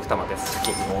2,146玉です。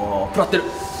おプラってる。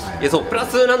いや、そうプラ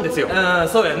スなんですよ。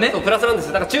そうやね。そうプラスなんです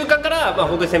よ。だから中間からまあ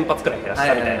本当に1000発くらい減らし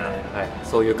たみたいな、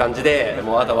そういう感じで、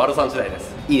もうあとはワルさん次第で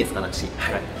す。いいですか、私。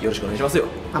はい、よろしくお願いしますよ。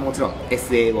もちろん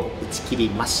SA を打ち切り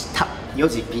ました。4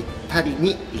時ぴったり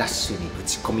にラッシュにぶ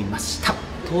ち込みました。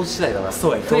投資次第だな。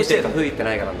そうや、増えてるか増えて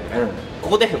ないかなんだよね。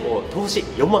ここでもう投資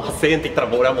48,000円って言ったら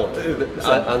もう俺はもう安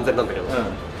全なんだけど、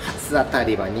初当た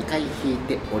りは2回引い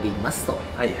ておりますと。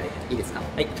はいはい、いいですか。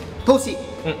はい、投資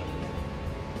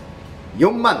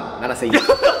47,000円。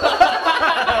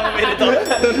おめでとう。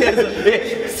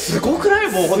すごくな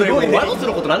い？もう本当にワロス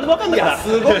のこと何でも分かんないから。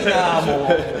すごいなもう。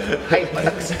はい、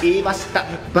私言いました。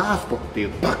バーストってい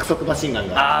う爆速マシンガン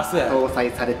が搭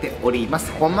載されておりま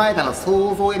す。この間の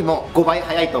想像よりも5倍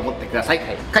速いと思ってください。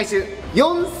回収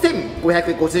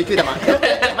4,559玉、マイ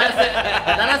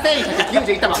ナス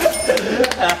7,191玉。思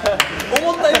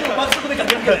ったよりも爆速でか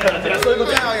けるけど、そういうこ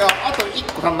と。いやいや、あと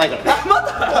1個足んないから。ま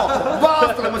たバ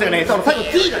ーストの文字がね、最後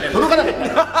T がね届かなかった。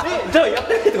じゃあやっ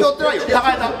てないってこと？やってないよ。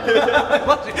高えた。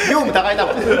業務高えた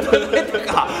わ。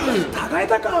高え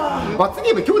たか。罰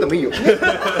ゲーム今日でもいいよ。い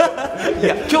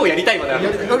や、今日やりたいまである。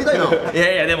やりたいな。い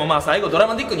やいや、でもまあ最後ドラ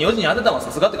マティックに4時に当てたのはさ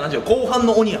すがって感じよ。後半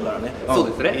の鬼やからね。そう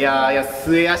ですね。いやいや、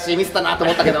末足ミスったなと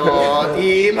思ったけど、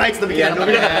いまいち伸びきらなかっ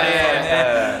たね。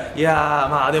いや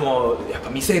まあでもやっぱ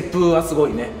ミセプはすご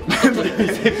いね。ちょっ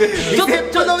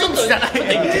とのウィンチじゃない。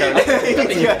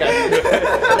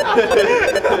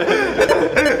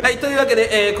はい、というわけ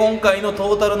で、今回の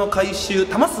トータルの回収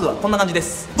玉数はこんな感じで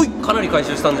す。かなり回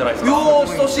収したんじゃないですか。いや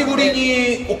久しぶり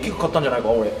に大きく買ったんじゃないか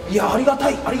俺。いや、ありがた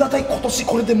いありがたい。今年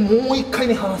これでもう一回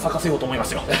ね花咲かせようと思いま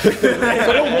すよ。そ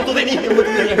れを元手にこ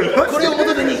れを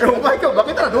元手に。お前今日負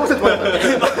けたらどうしてと思った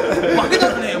負けた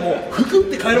らね、もう服っ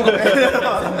て帰ろうかな。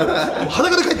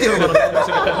裸で帰ってやろうかな。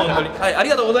本当に。はい、あり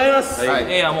がとうございます。い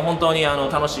や、もう本当に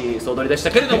楽しい総取りでし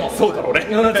たけれども。そうだろうね。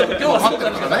今日はすごく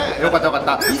楽しかったね。よかったよかっ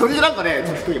た。それでなんかね、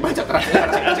ちょっと今いちゃったら。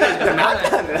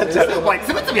お前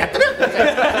つぶつぶやってるよ。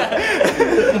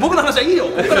僕の話はいいよ。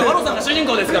ここからワロさんが主人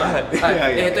公ですから。というわ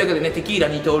けでね、テキーラ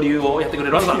二刀流をやってくれ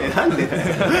るワロさん。なんで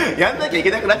やんなきゃい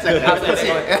けなくなっちゃうから。じ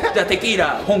ゃあテキー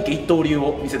ラ本家一刀流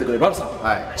を見せてくれるワロさん。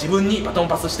自分にバトン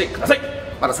パスしてください。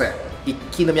ワロス、一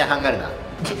気飲みは考えるな。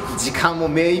時間も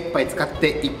目いっぱい使っ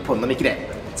て一本飲みきれ。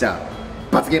じゃあ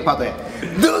罰ゲームパートへ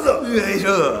どうぞ。よいし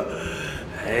ょ。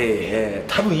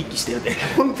多分一気してるね。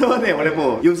本当はね、俺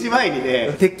もう4時前に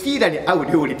ね、テキーラに合う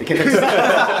料理って検索して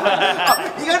た。あ、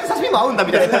意外と刺身も合うんだ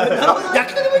みたいな。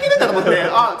焼き鳥もいけるんだと思って、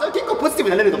あ、じゃあ結構ポジティ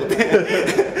ブになれると思って。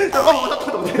あ、当たっ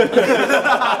たと思って。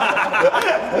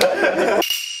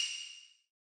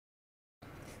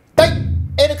第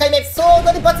L 回目総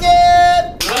取り罰ゲーム。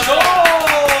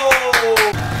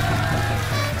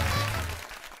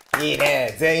いい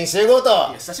ね、全員集合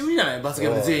と。久しぶりじゃない？罰ゲー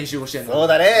ムで全員集合してんの。そう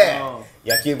だね。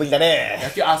野球ぶりだね。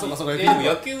野球、あ、そうかそうか。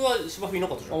野球は芝生いな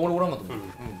かったじゃん。俺おらんかったもん。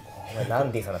お前ラ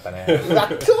ンディさんだったね。うわ、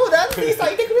今日ランディさ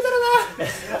んいてくれたらな。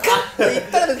かって言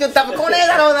ったら今日多分来ねえ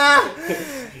だろうな。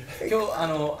今日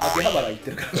秋葉原行っ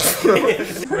てるから。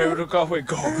フレブルカフェ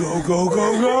ゴーゴーゴーゴ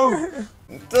ーゴー。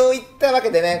といったわけ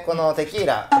でね、このテキー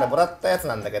ラ、これもらったやつ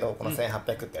なんだけど、この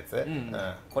1800ってやつ、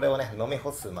これをね、飲み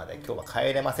干すまで今日は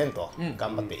帰れませんと、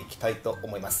頑張っていきたいと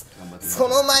思います。そ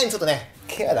の前にちょっとね、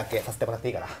ケアだけさせてもらって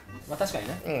いいかな。まあ確かに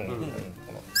ね。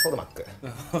このソルマック。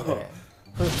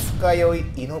二日酔い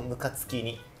胃のムカつき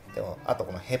に。でもあと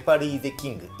このヘパリーゼキ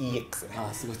ング EX。あ、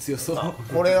すごい強そう。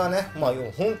これはね、まあ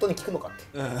本当に効くのかって。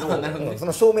そ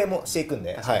の証明もしていくん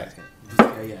で。はい。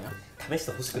試し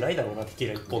てほしくないだろうな、テキ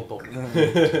ーラ1本と。テ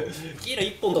キーラ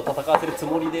1本と戦わせるつ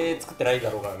もりで作ってないだ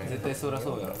ろうからね。絶対そりゃ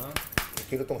そうやろな。い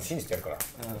けるとも信じてやるから。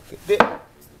で、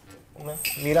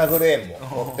ミラグレーンも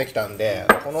持ってきたんで、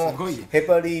このヘ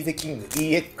パリーゼキング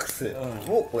EX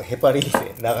をこれヘパリー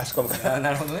ゼ流し込むから。な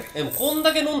るほどね。でもこん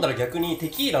だけ飲んだら逆にテ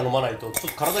キーラ飲まないとちょ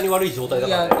っと体に悪い状態だ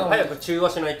からね。早く中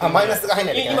和しないと。あ、マイナスが入ん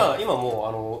ないといけない。今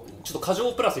もうちょっと過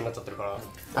剰プラスになっちゃってるか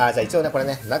ら。あ、じゃあ一応ね、これ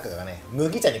ね、中がね、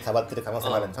麦茶に変わってる可能性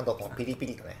もあるんで、ちゃんとこのピリピ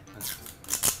リとね。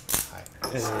は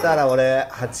い。そしたら俺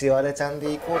8割れちゃん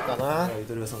でいこうかな。ゆ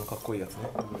とりはそのかっこいいやつね。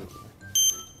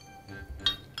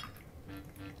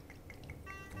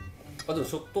あ、でも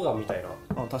ショットガンみたいな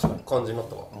確かに感じになっ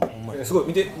たわ。すごい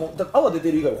見て、もうだって泡出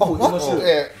てる以外はマジ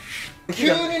で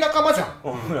急に仲間じゃん。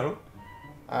やろ。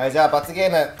はいじゃあ罰ゲー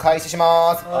ム開始し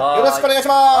ます。よろしくお願いし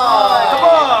ます。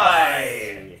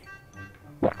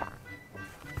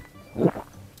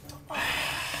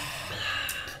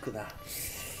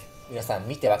皆さん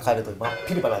見てわかると真っ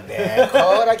ピルパなんでこれ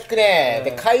は効くね。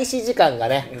で開始時間が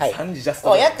ね、はい、3時ジャスト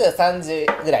もう約3時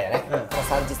ぐらいだね。もう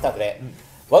3時スタートで、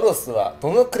ワロスは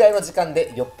どのくらいの時間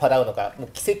で酔っ払うのか。もう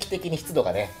奇跡的に湿度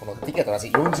がね、このテキラと同じ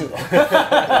40度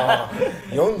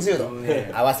40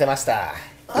度合わせました。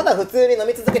ただ普通に飲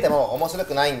み続けても面白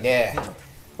くないんで、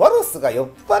ワロスが酔っ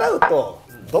払うと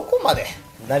どこまで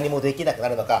何もできなくな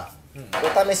るのか、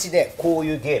お試しでこう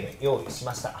いうゲーム用意し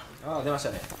ました。出ました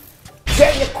ね。ジ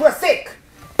ェイクラシッ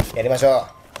クやりましょ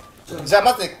う。じゃあ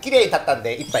まず綺麗に立ったん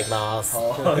で一杯いきます。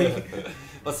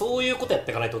まあそういうことやっ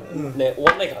ていかないとね、終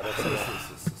わんないからね。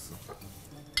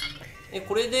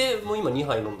これでもう今2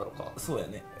杯飲んだのか。そうや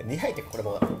ね。2杯ってこれ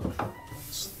も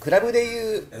クラブで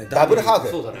いうダブルハーフ。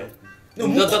そうだね。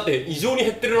だって異常に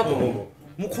減ってるなと思うもん。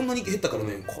もうこんなに減ったから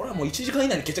ね、これはもう1時間以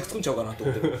内に決着つくんちゃうかなと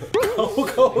思ってる。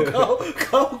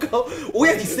顔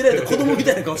親に捨てられた子供み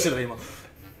たいな顔してるね今。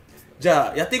じ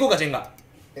ゃあやっていこうかジェンガ。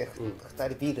2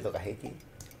人ビールとか平気？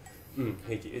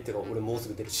平気。てか俺もうす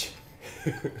ぐ出るし。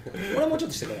俺はもうちょっ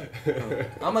としてか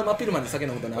ら、あんまり真っ昼間に酒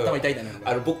飲むとね頭痛いんだね。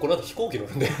僕この後飛行機乗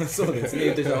るんで。そうですね、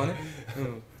言ってたわね。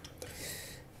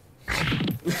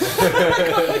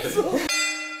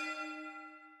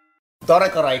誰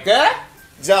から行く？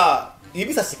じゃあ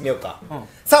指さしてみようか。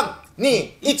3、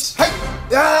2、1、はい。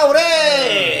いやー俺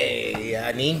ー、い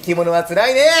や人気者はつら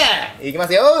いね。いきま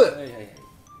すよ。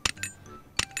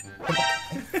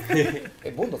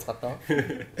ボンド使った？待っ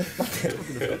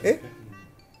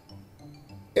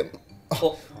て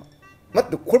待っ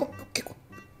て、これも結構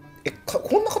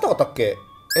こんな硬かったっけ？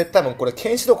多分これ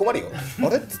検視で困るよ。あ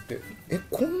れっつって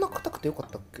こんな硬くてよかっ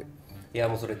たっけ？いや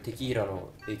もうそれテキーラの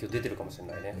影響出てるかもしれ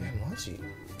ないね。マジ？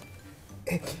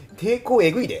抵抗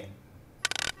えぐいで。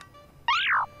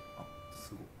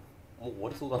すごい。もう終わ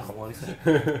りそうだな。終わりそう。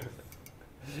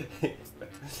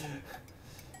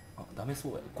ダメそ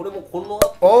うや。これもこの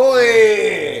おい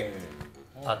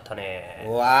あったね。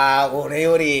うわー俺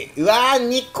より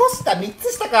2個下3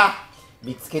つ下か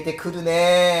見つけてくる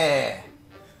ね。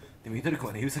でも緑君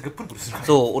はね、指先がプルプルするから。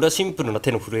そう、俺はシンプルな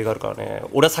手の震えがあるからね。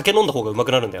俺は酒飲んだ方がうま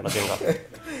くなるんだよな、ジェン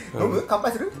が。飲む？乾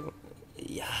杯する？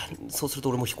いやそうすると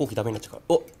俺も飛行機ダメになっちゃうか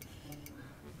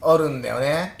ら。あるんだよ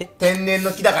ね。天然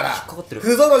の木だから。引っかかってる。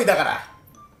不揃いだから。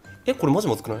これマジ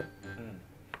まずくない？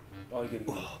あ、いける。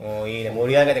もういいね、盛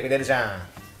り上げてくれるじゃん。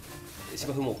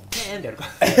芝生もうペーンってやるか。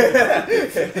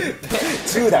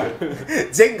10段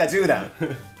ジェンガ10段。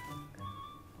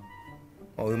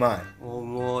うまい。う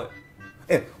まい。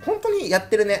本当にやっ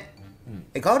てるね。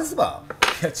ガールズバ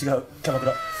いや違う、キャバク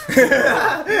ラ。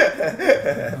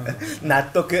納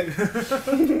得。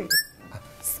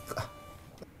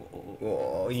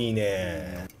おーいい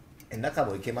ね。中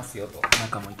もいけますよと。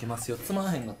中もいけますよ。つま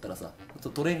らへんかったらさ、ちょ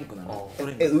っとドリンクなの。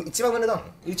一番上だの？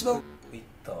一番いっ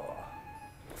たわ。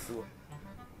すごい。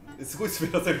すごい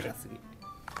滑らせるじゃん。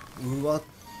うわ。やっ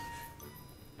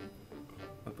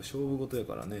ぱ勝負事や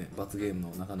からね、罰ゲームの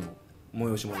中の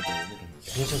催し物というね。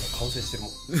電車が完成してるも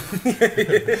ん。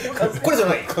これじゃ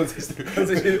ない。完成してる。完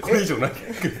成してる。これ以上ない。こ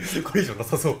れ以上な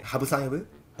さそう。羽生さん呼ぶ？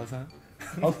羽生さん？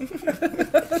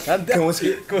なんで公式？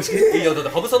いやだって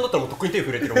羽生さんだったらもうとっくに手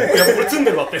触れてるもん。いやもうこれ積ん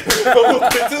でるわって。もうこ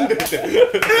れ積んでるって。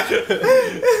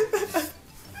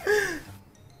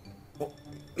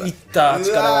いった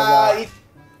力技。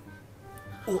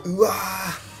うわ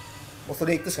ー、もうそ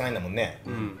れ行くしかないんだもんね。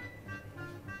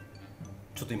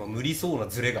ちょっと今無理そうな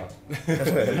ズレが。も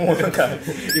うなんか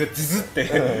今ズズって。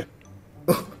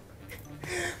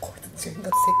こいつジェンガ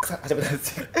セックス始めたんで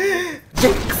すよ。ジ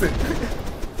ョックス。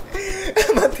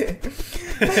待って。ジ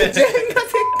ェンガセッ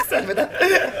クス始めた。生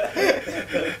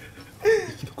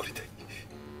き残りたい。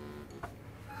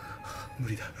無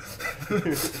理だ。無理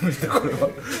だこれは。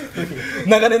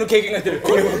長年の経験が出てる。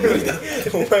これは無理だ。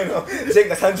お前のジェン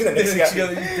ガ30年の歴史が。ちょ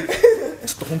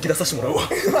っと本気出させてもらおう。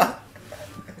で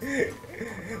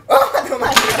もマ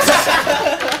ジ。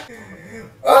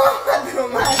でも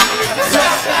マジ。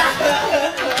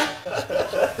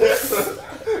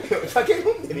酒飲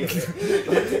んでるよ。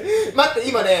待って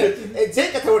今ね、ジェ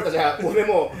ンガ倒れたじゃん。俺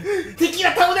もう敵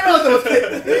が倒れろと思って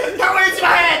倒れちま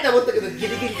えって思ったけどギ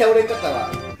リギリ倒れんかった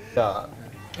わ。じゃあ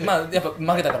まあやっぱ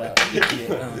負けたから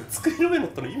机の上乗っ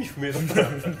たの意味不明だったな。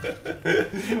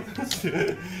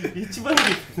一番いい。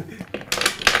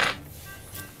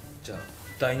じゃあ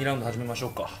第2ラウンド始めましょ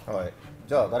うか。はい。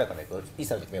じゃあ誰からいく？いい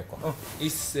さんで決めようか。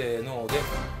一斉ので、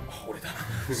俺だな。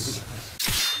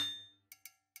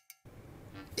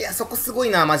いや、そこすごい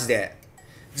な、マジで。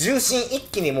重心一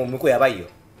気にもう向こうやばいよ。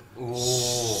おお。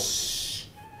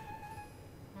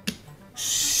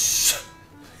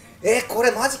こ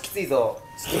れマジきついぞ。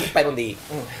ちょっと一杯飲んでいい？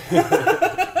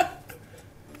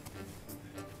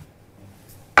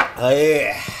はい。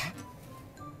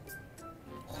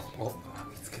お、見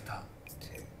つけた。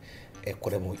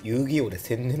これもう遊戯王で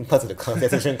1000年パズル完成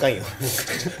する瞬間よ。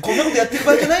こんなことやってる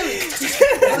場合じゃないのに。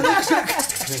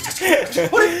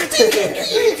俺、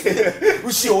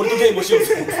牛俺とゲームをしよう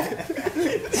ぜ。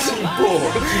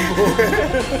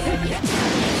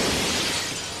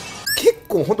結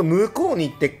構ほんと向こうに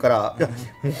行ってっから、いやも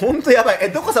うほんとやば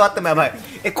い。どこ触ってもやばい。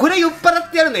これ酔っ払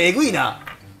ってやるのえぐいな。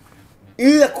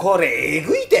うわ、これえ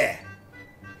ぐいて。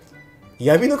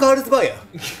闇のガールズバーや。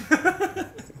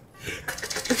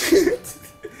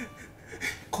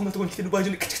こんなとこに来てる場合じ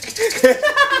ゃねえ。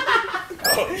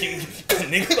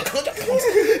願いは叶った。ちんち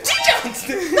ゃんっつっ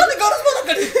て、なんでガールズバー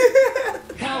なんかに。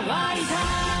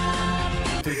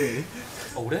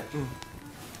あ、俺？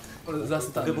俺ザ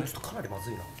スター。でもちょっとかなりまず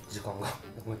いな、時間が。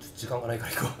ごめん、ちょっと時間がないか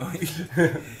ら行こう。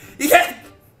いけ。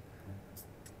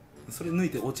それ抜い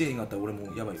て落ちへんかったら俺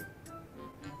もうやばいよ。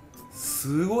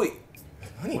すごい。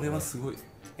何？俺はすごい。かっ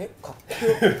こ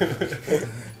よ。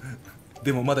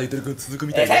でもまだ言ってるけど続く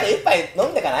みたいな。最後一杯飲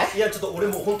んでかない？いや、ちょっと俺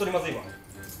もう本当にまずいわ。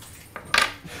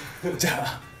じゃ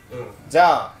あ、じ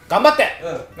ゃあ頑張って。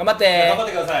頑張って頑張っ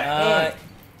てください。はーい。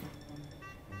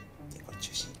これ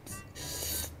中心。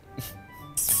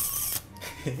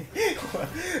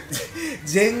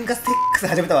ジェンガセックス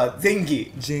始めたわ。前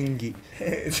儀。ジェンギ。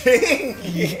前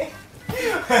儀。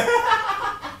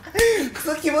ク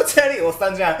ソ気持ち悪いおっ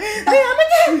さんじゃん。ねえ、や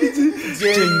めて。ジ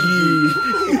ェンギ。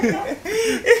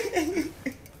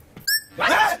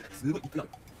すごい。いくよ。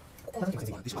ここ何か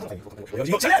でしょ。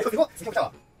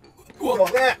うわ、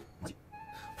ね。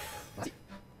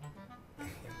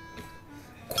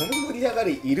この盛り上が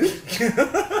りいる？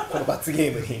この罰ゲ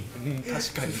ームに。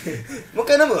確かに。もう一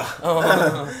回飲むわ。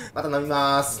また飲み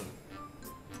ます。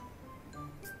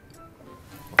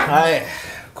はい。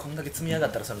こんだけ積み上が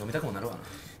ったらそれ飲みたくもなるわな。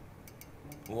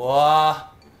う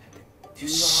わよ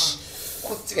し。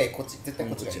こっちがいい、こっち。絶対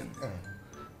こっちがいい。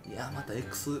いや、また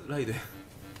X ライドや。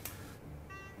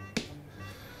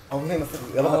あ、もう今す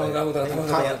ぐやばかったね。やばかった。終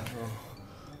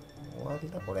わり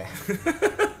だこれ。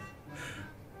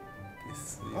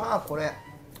ああ、これ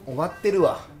終わってる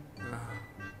わ。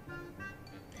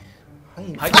はい。は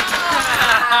い。いや、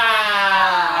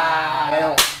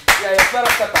素晴ら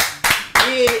しかった。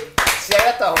いい試合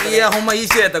だったわ。いや、ほんまいい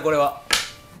試合やったこれは。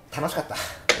楽しかった。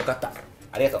よかった。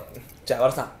ありがとう。じゃあ、わ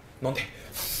らさん飲んで。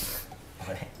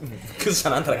これ崩した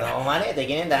なんたらかな。飲まねえとい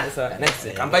けねえんだ。そうやね。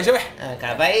乾杯しようや。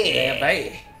乾杯。乾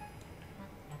杯。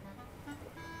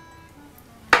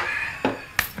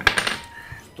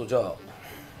ちょっとじゃあ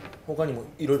他にも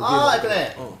いろいろ。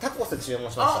タコス注文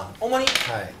しました。あ、ほんまに。は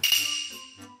い。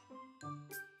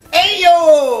えい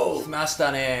よ来まし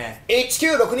たね。ー。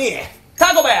1962。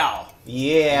タコベル。い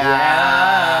いや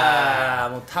や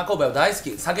ー、もうタコベル大好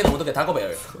き。酒飲むときはタコベ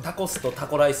ルよ。タコスとタ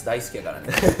コライス大好きやからね。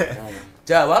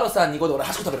じゃあワロさん2個で俺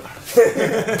8個食べるから。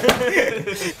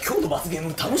今日の罰ゲー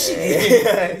ム楽しいね。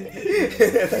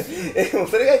もう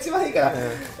それが一番いいから、やっ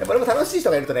ぱ俺も楽しい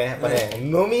人がいるとね、やっぱね、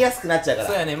飲みやすくなっちゃうから。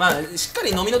そうやね。まあしっかり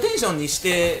飲みのテンションにし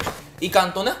ていか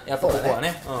んとね、やっぱここは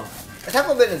ね。タ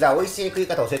コベルじゃあ美味しい食い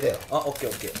方教えてよ。あ、オッケー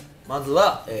オッケー。まず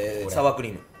はサワークリ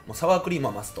ーム。もうサワークリーム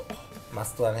はマスト。マ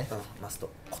ストだね。マス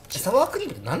ト。サワークリー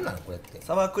ムって何なのこれって？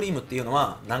サワークリームっていうの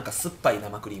はなんか酸っぱい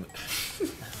生クリーム。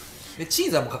でチー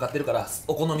ズはもうかかってるから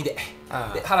お好みで。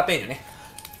でハラペーニョね。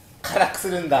辛くす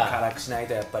るんだ。辛くしない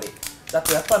とやっぱり。だっ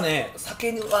てやっぱね、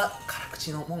酒には辛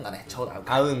口のもんがねちょうど合う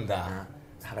から。合うんだ。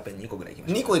ハラペーニョ2個ぐらいいきま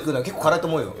しょう。2個いくのは結構辛いと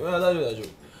思うよ。いや大丈夫大丈夫。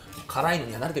辛いの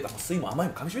には慣れてるから酸いも甘い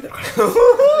も噛みしめてるから。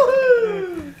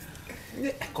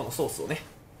でこのソースをね。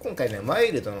今回ねマ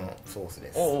イルドのソース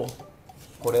です。おうおう。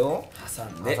これを挟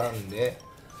んで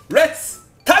レッツ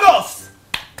タコス。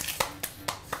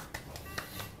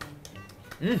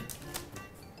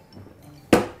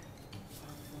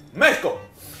メヒコ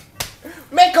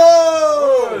メコ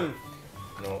ー。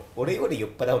俺より酔っ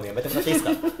払うのやめてもらっていいです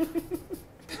か？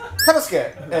サトシ君、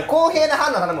公平な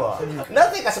判断頼むわ。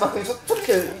なぜか芝君ちょっとな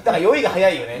んか酔いが早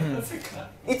いよね。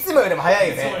いつもよりも早い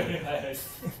よね。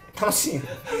楽しい。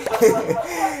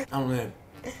あのね、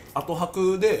後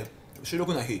泊で収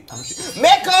録ない日楽しい。メ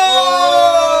コ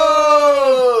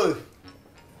ー。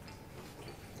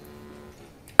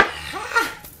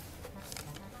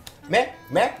メ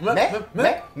コー。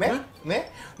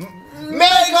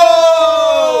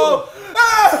あ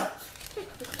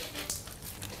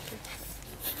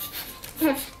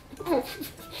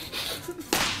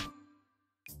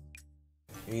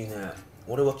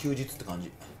俺は休日って感じ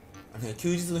ね。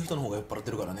休日の人の方が酔っ払っ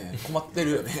てるからね、困って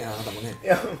るよね、あなたもね。い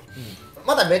や、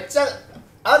まだめっちゃ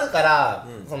あるから、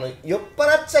その酔っ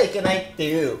払っちゃいけないって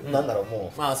いう、なんだろう、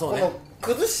もう、まあそうね、この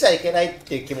崩しちゃいけないっ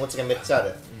ていう気持ちがめっちゃあ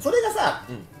る。それがさ、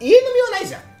家飲みはない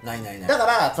じゃん。ないないない。だか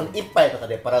らその一杯とか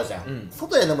で酔っ払うじゃん。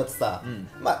外で飲むとさ、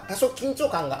まあ多少緊張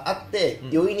感があって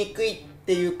酔いにくいっ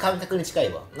ていう感覚に近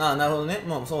いわ。ああ、なるほどね。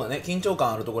まあそうだね、緊張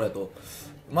感あるところやと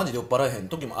マジで酔っ払えへん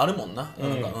時もあるもんな。な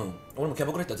んか俺もキャ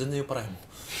バクラ行ったら全然酔っ払えへんもん。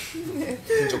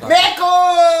緊張感。メコ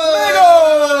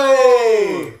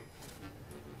ー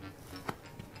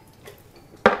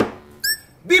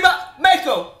ビバメ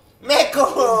コメコ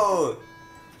ー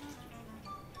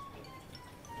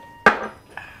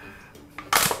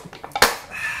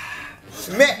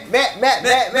メコ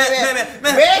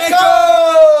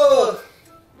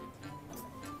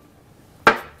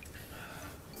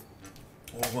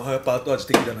お前やっぱ後味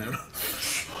的じゃないよな。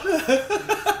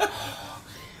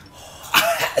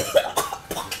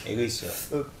えぐいっしょ。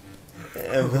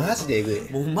マジでえぐい。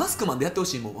もうマスクマンでやってほ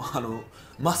しいもん。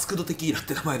マスクドテキーラっ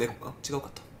て名前で。あ、違うか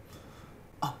った。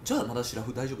あ、じゃあまだシラ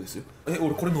フ大丈夫ですよ。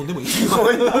俺これ飲んでもいい？ご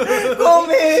めんね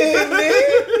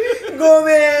ご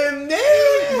めんね。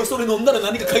今それ飲んだら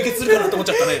何か解決するかなと思っち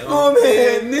ゃったね。ご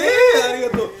めんね。ありが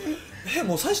とう。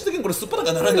もう最終的にこれすっぱだ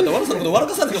かならんかったらワルさんのこと笑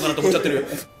かされるのかなと思っちゃってる。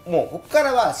もうここか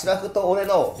らはシラフと俺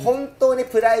の本当に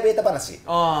プライベート話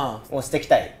をしていき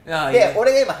たい。で、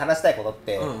俺が今話したいことっ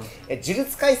て呪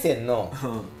術廻戦の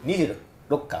26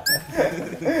巻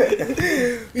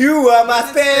You are my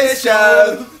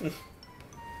special。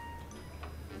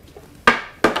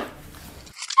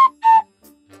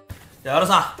じゃあワル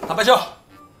さん乾杯しよう。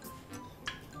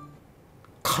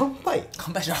乾杯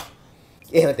乾杯しよ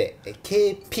待って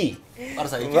KP う。ワル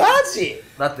さんいけ。マジ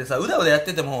だってさ、うだうだやっ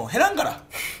てても減らんから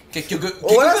結局。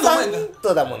小原さん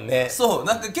とだもんね。そう、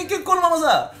なんか結局このまま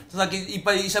さ、さっきいっ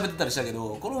ぱい喋ってたりしたけ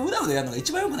ど、このうだうだやるのが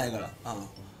一番良くないから、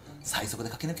最速で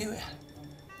駆け抜けようや。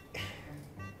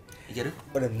いける？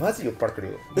俺マジ酔っ払って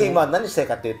るよ。で、今何したい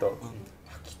かっていうと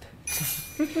吐きたい。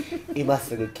今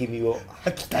すぐ君を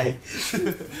吐きたい。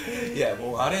いや、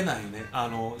もうあれなんよね。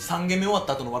3ゲーム終わっ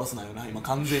た後の悪さなんよな、今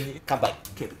完全に。乾杯。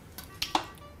蹴る。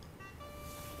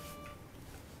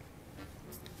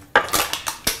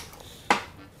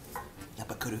やっ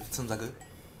ぱ来る？つんざく？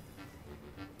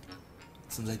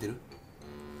つんざいてる？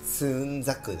つん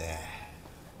ざくね。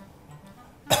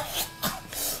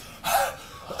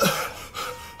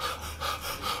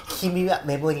君は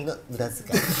メモリの無駄遣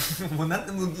い。もうなん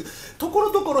てもうとこ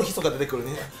ろどころヒ素が出てくる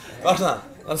ね。ワルさ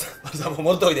んもう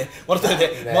戻っておいで、戻っておい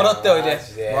で、戻っておいで、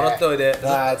戻っておいで。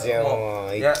マジも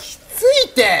ういやきつい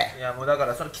て。いやもうだか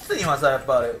らそれきついのはさ、やっ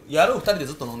ぱあれやる2人で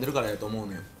ずっと飲んでるからやと思う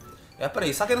のよ。やっぱ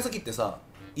り酒の席ってさ、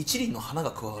一輪の花が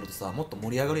加わるとさ、もっと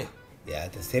盛り上がるやん。いや、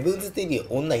セブンズ TV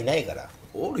女いないから。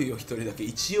おるよ、一人だけ。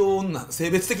一応女、性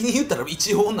別的に言ったら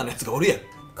一応女のやつがおるやん。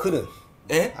来るん？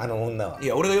え？あの女は。い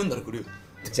や、俺が読んだら来るよ。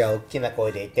じゃあ大きな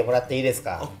声で言ってもらっていいです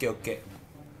か？オッケーオッケー。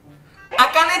あ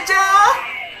かねちゃん。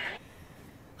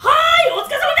はーい、お疲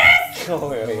れ様です。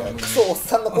おいクソおっ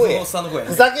さんの声。おっさんの声。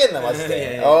ふざけんなマジ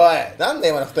で。おい、なんだ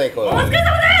今の太い声。お疲れ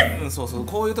様です。そうそう、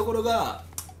こういうところが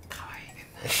可愛い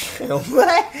ねんな。お前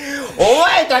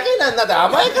だけなんだって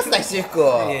甘やかすな七福を。い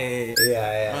やというこ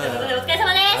とでお疲れ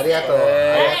様です。ありがとう。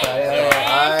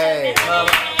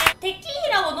テキー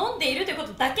ラを飲んでいるというこ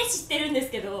とだけ知ってるんです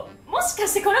けど、もしか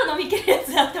してこれを飲みきるやつ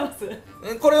で合ってます？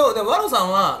これを、でもワロさ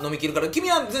んは飲み切るから、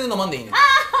君は全然飲まんでいいねん。あ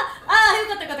あ、よ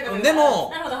かったよかったよかった。でも、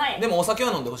なるほど、はい。でもお酒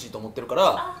は飲んでほしいと思ってるか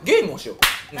らゲームをしよ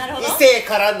う。なるほど。異性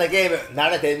絡んだゲーム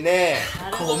慣れてんね。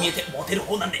こう見えてモテる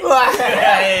方なんで。うわ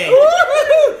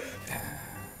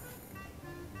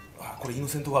これイノ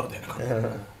セントワールドやな。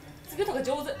次とか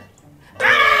上手。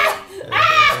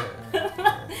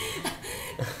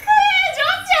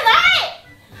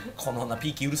この女ピ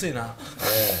ーキーうるせえな。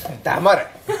黙れ。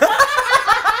びっ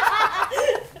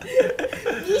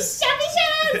しゃびしゃな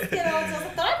んですけど、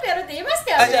トランプやるって言いまし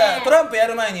たよね。じゃあトランプや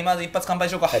る前にまず一発乾杯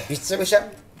しようか。びっしゃびしゃ。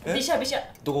びしゃびしゃ。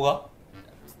どこが？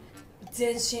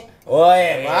全身。おい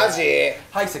マジ。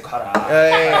はい、セクハラ。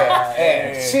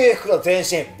シーフの全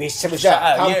身びっしゃびし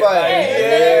ゃ。乾杯。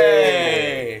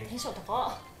テンション高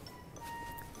っ。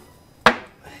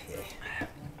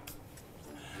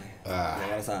あ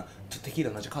あさん、ちょっとテキー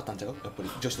ラの味変わったんちゃう？やっぱ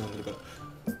り女子と飲んでるから。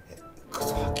ク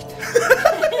ソ吐きて。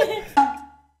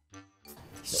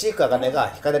シークあかね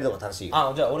が引かれるのが楽しい。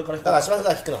あ、じゃあ俺からだから島田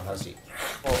が引くのが楽しい。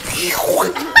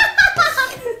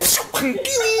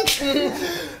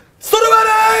それは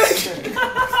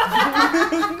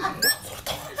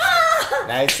ない。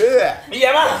ナイス。い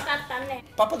やまあだったね。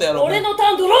パパでやろう。俺のタ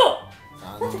ーンドロ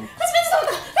ー。初めてそうか。初めて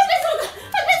そうか。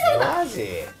初めてそうか。マジ。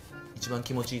一番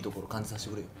気持ちいいところ感じさせ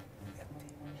てくれよ。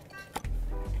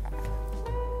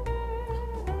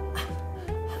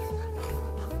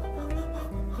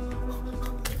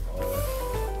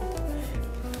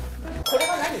これ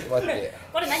は何？待って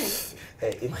これ何？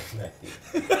今やって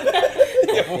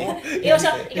行きまし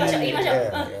ょう行きましょう行きましょう。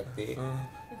やっていい？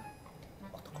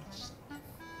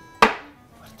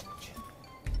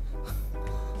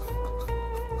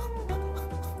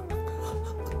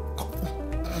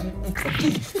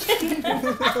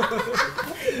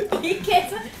いけ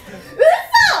ず。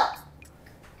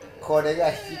これが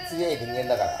引き強い人間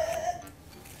だから。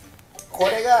こ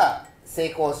れが成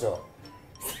功賞。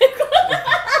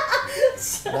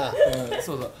なあ、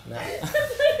そうだ。なあ。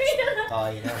可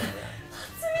愛いな。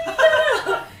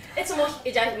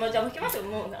じゃあもうじゃあもう引きますよ。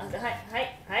もうはい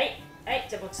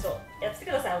じゃあもうちょっとやって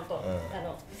ください本当。あ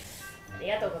り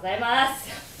がとうございます。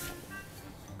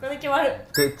これで決まる。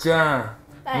てっちゃん、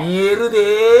はい見えるで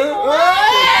ー。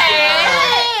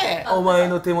お前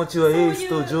の手持ちはエース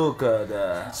とジョーカー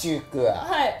だ。シュークは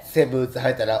はいセブンズ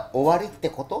入ったら終わりって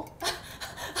こと？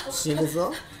死ぬ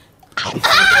ぞ。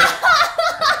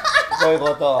どういう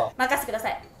こと？任せてくださ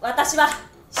い。私は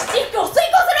スティックを遂行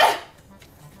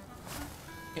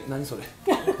する。何それ？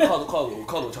カー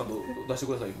ドをちゃんと出して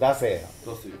くださいよ。出せよ。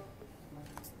出すよ。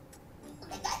お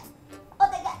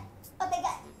願いやだ。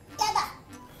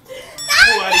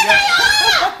終わりだ。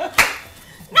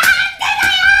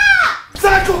雑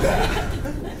魚が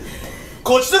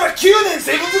こっちとら9年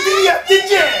セブンズ TV やってん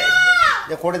じゃん。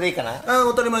じゃあこれでいいかな？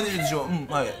当たり前でしょ。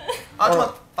はい。ちょっと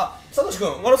待って、サトシ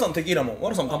君、ワロさんのテキーラも、ワ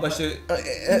ロさんも乾杯して。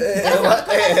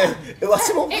わ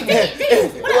しも？わ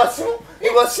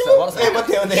しも？待っ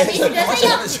てよね。やってくださいよ。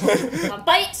乾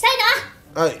杯したい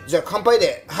な。はい、じゃあ乾杯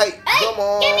で。はい、どう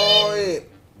もー。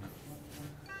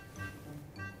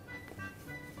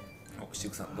シュ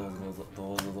クさん、どうぞ。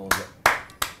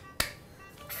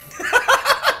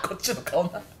こっちの顔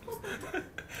な。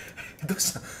どう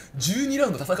した？ 12 ラウ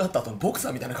ンド戦った後のボクサ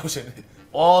ーみたいな顔してるね。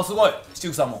ああ、すごい。シュ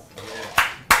クさんも。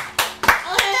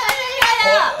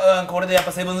これでやっ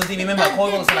ぱセブンズ TV メンバーこう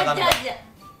いうことせなあかんのか。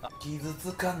傷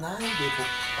つかないで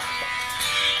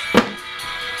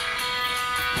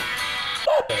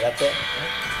やって。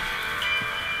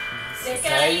世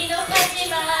界の始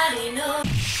まりの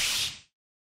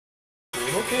こ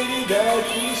の手に抱き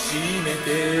しめて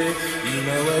今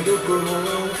はどこも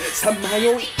さまよ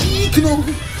い行くの不思議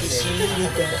が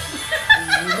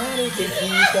生まれてき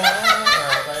た。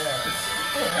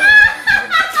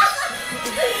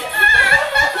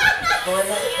ごめんな。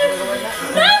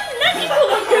何この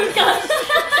空間。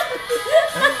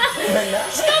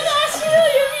下の足の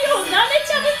指を舐めち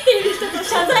ゃぶっている人と謝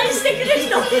罪してくる人。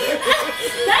何こ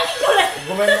れ。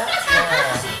ごめんな。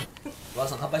ワロ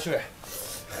さん乾杯しようや。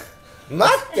待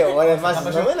って、俺マジ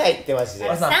飲めないってマジで。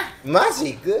ワロさん、マ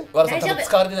ジ行く？ワロさん多分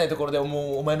使われてないところで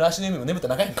もうお前の足の指も眠って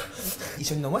長いんか。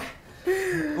一緒に飲もうや。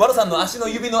ワロさんの足の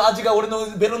指の味が俺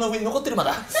のベロの上に残ってるま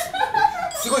だ。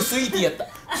すごいスイーティーやった。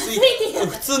スイーティー。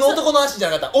普通の男の足じゃ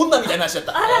なかった。女みたいな足やっ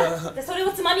た。あら、それ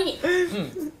をつまみに。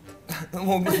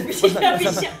もうびしゃび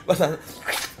しゃ。ワロさん。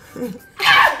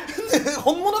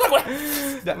本物だこれ。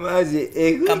マジ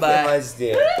えぐいってマジ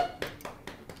で。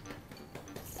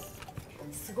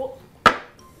すごい。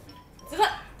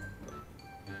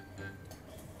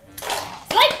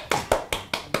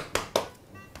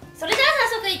それじゃあ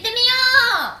早速行ってみよ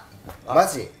マ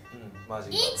ジ？マジ。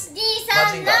う。1、2、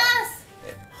3だ。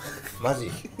マ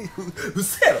ジ？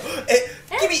嘘やろ。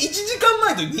君1時間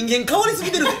前と人間変わりす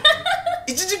ぎてるで。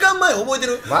1時間前覚えて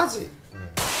る？マジ？や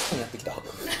ってきた。待っ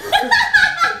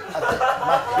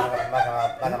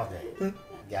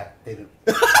て。やってる。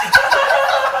何を？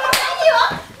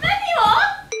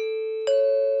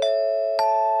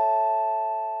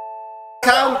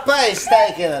乾杯した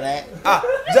いけどね。あ、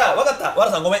じゃあ分かった。ワ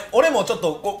ロさんごめん。俺もちょっ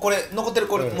とこれ残ってる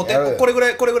これ持って。これぐら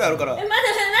いあるから。なんで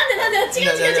違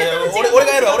う。俺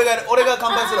がやるわ。俺が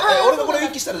乾杯する。俺がこれ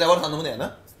一気したらじゃあワロさん飲むねや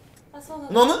な。あ、そうな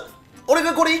んだ。飲む？俺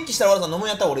がこれ一気したらワロさん飲むん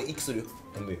やったら俺一気するよ。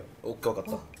飲むよ。オッケー分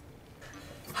かった。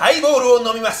ハイボールを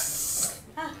飲みます。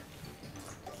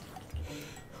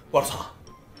ワロさん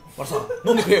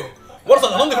飲んでくれよ。ワロさ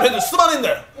んが飲んでくれんの進まねえんだ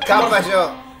よ。乾杯しよう。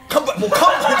乾杯、もう乾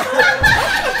杯。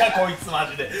こいつマ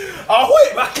ジで。アホ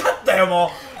え、分かったよも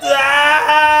う。うわ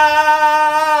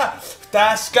ー。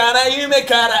確かな夢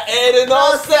から得るの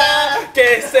さ。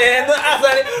決戦の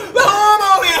朝に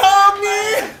思い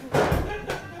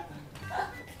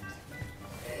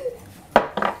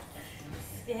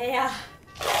いや。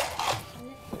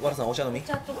ワロさんお茶飲み。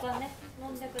ちょっとかね、飲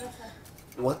んでください。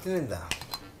終わってねえんだ。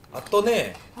あと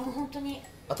ね、本当に。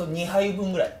あと2杯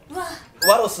分ぐらい。うわ。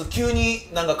ワロス急に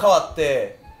なんか変わっ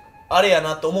てあれや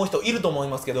なって思う人いると思い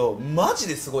ますけど、マジ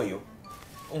ですごいよ。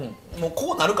もう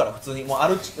こうなるから普通にもう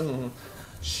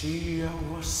幸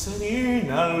せに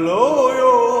なろう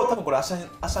よ。多分これ明日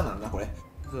なんだこれ。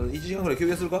1時間ぐらい休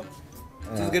憩するか？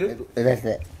続ける？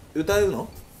歌うの？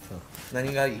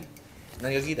何がいい？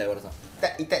何が聞きたい？和田さん。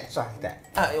痛い、ちょっと痛い。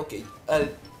あ、オッケー。あれ。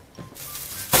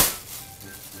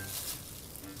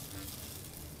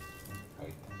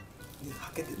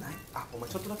はけてない。あ、お前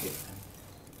ちょっとだけ。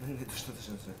どうした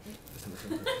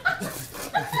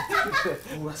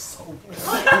うわ、そう。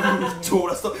超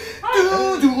ラスト。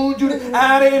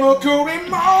あれもこれ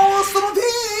もその手で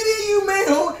夢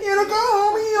を喜び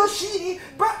をしに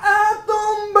バート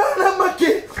ンばらま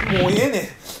け。もうええねん。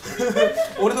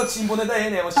俺のチンポネタええ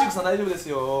ねん。もうシークさん大丈夫です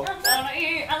よ。その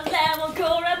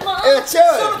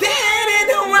手で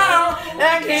ドアを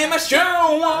開けましょう。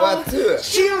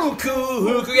祝福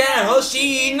が欲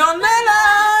しいのなら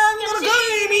この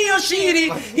恋を知り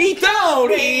一人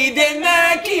で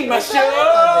泣きましょう。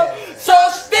そ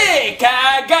して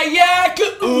輝く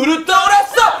ウルトラ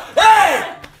ソウル。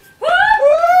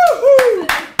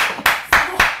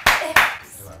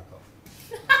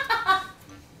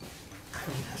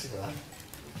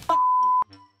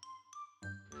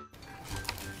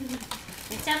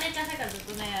めちゃめちゃさっきずっ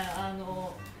とね、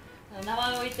名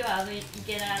前を言ってはい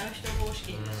けない人方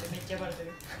式ってめっちゃ呼ばれて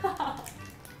る。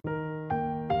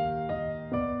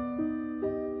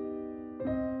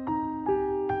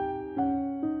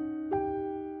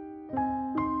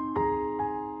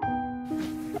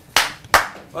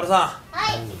和田さ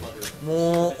ん、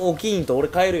もう大きいんと俺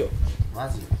帰るよ。マ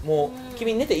ジ？もう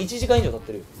君寝て1時間以上経っ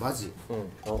てるよ。マジ？も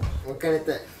う一回寝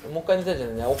たい。もう一回寝たいじゃ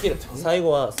ない、起きるって。最後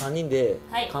は3人で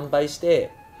乾杯し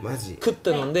てマジ？クッ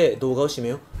と飲んで動画を締め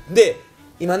よう。で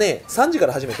今ね3時か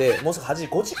ら始めてもうすぐ8時、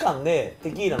5時間で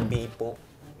テキーラの瓶1本。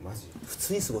マジ？普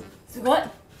通にすごい。すごい。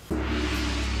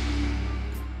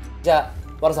じゃあ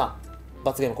和田さん、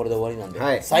罰ゲームこれで終わりなんで、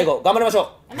はい、最後頑張りまし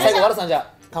ょう。最後和田さん、じゃ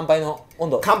あ乾杯の温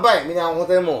度。乾杯。みんな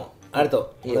表でもありが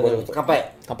とう。乾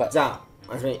杯。乾杯。じゃあ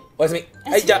おやすみ。おやすみ。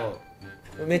はい、じゃあ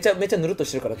めちゃめちゃぬるっと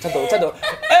してるからちゃんと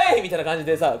えいみたいな感じ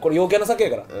でさ、これ陽キャの酒や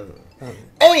から。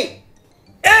えい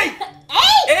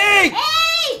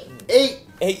えい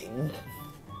えい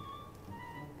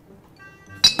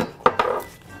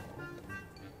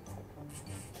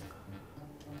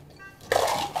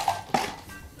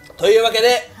というわけ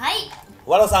で、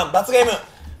和田さん罰ゲーム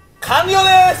完了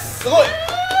です。すごい。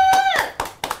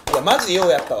いやマジでよう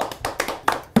やったわ。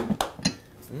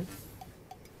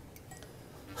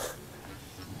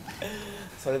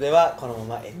それではこの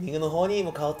ままエンディングの方に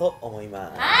向かおうと思い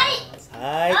ます。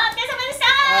はい。お疲れ様でし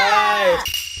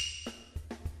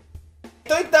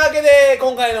た。といったわけで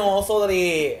今回の総取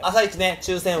り朝一ね、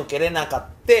抽選受けれなかっ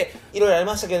ていろいろあり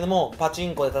ましたけれども、パチ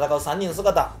ンコで戦う3人の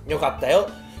姿よかったよ。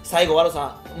最後和田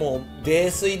さん、もう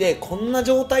泥酔でこんな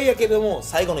状態やけれども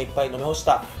最後の一杯飲み干し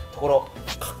たところ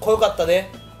かっこよかったで。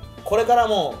これから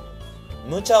も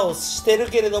無茶をしてる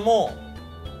けれども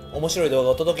面白い動画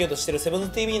を届けようとしてるセブンズ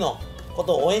TV のこ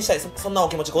とを応援したい、そんなお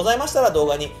気持ちございましたら動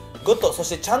画にグッド、そし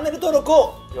てチャンネル登録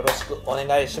をよろしくお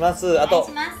願いします。あと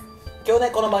今日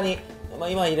ねこの場に、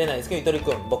今入れないですけど、ゆと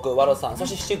りくん、僕、和田さん、そ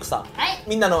してシチュークさん、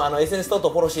みんなのSNS 等々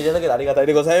フォローしていただけたらありがたい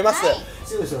でございます。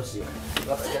すぐしてほしいよ。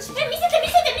見せて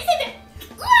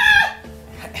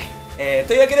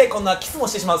というわけでこんなキスも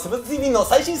してしまうセブンズ TV の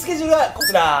最新スケジュールはこ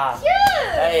ちら。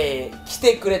来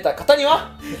てくれた方に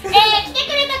は来てくれた方に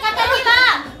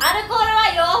はアルコールは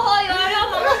用法用量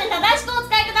もので正しくお使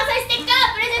いくださいステッカ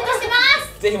ープレゼントしてま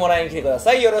す。ぜひもらいに来てくだ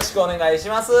さい。よろしくお願いし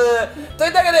ます。とい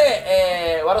ったわけ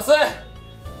で、ワロス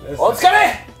お疲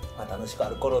れ。楽しくア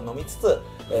ルコールを飲みつつ、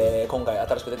今回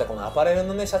新しく出たこのアパレル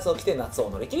のねシャツを着て夏を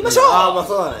乗り切りましょう。ああ、まあ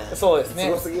そうだね。そうですね。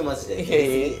すごすぎるマジで。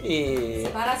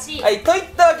素晴らしい。はい、といっ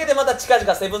たわけでまた近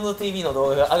々セブンズ TV の動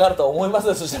画が上がると思います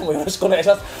ので、そちらもよろしくお願いし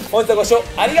ます。本日はご視聴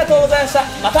ありがとうございました。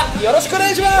またよろしくお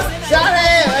願いします。じゃあね、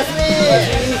おやす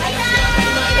み。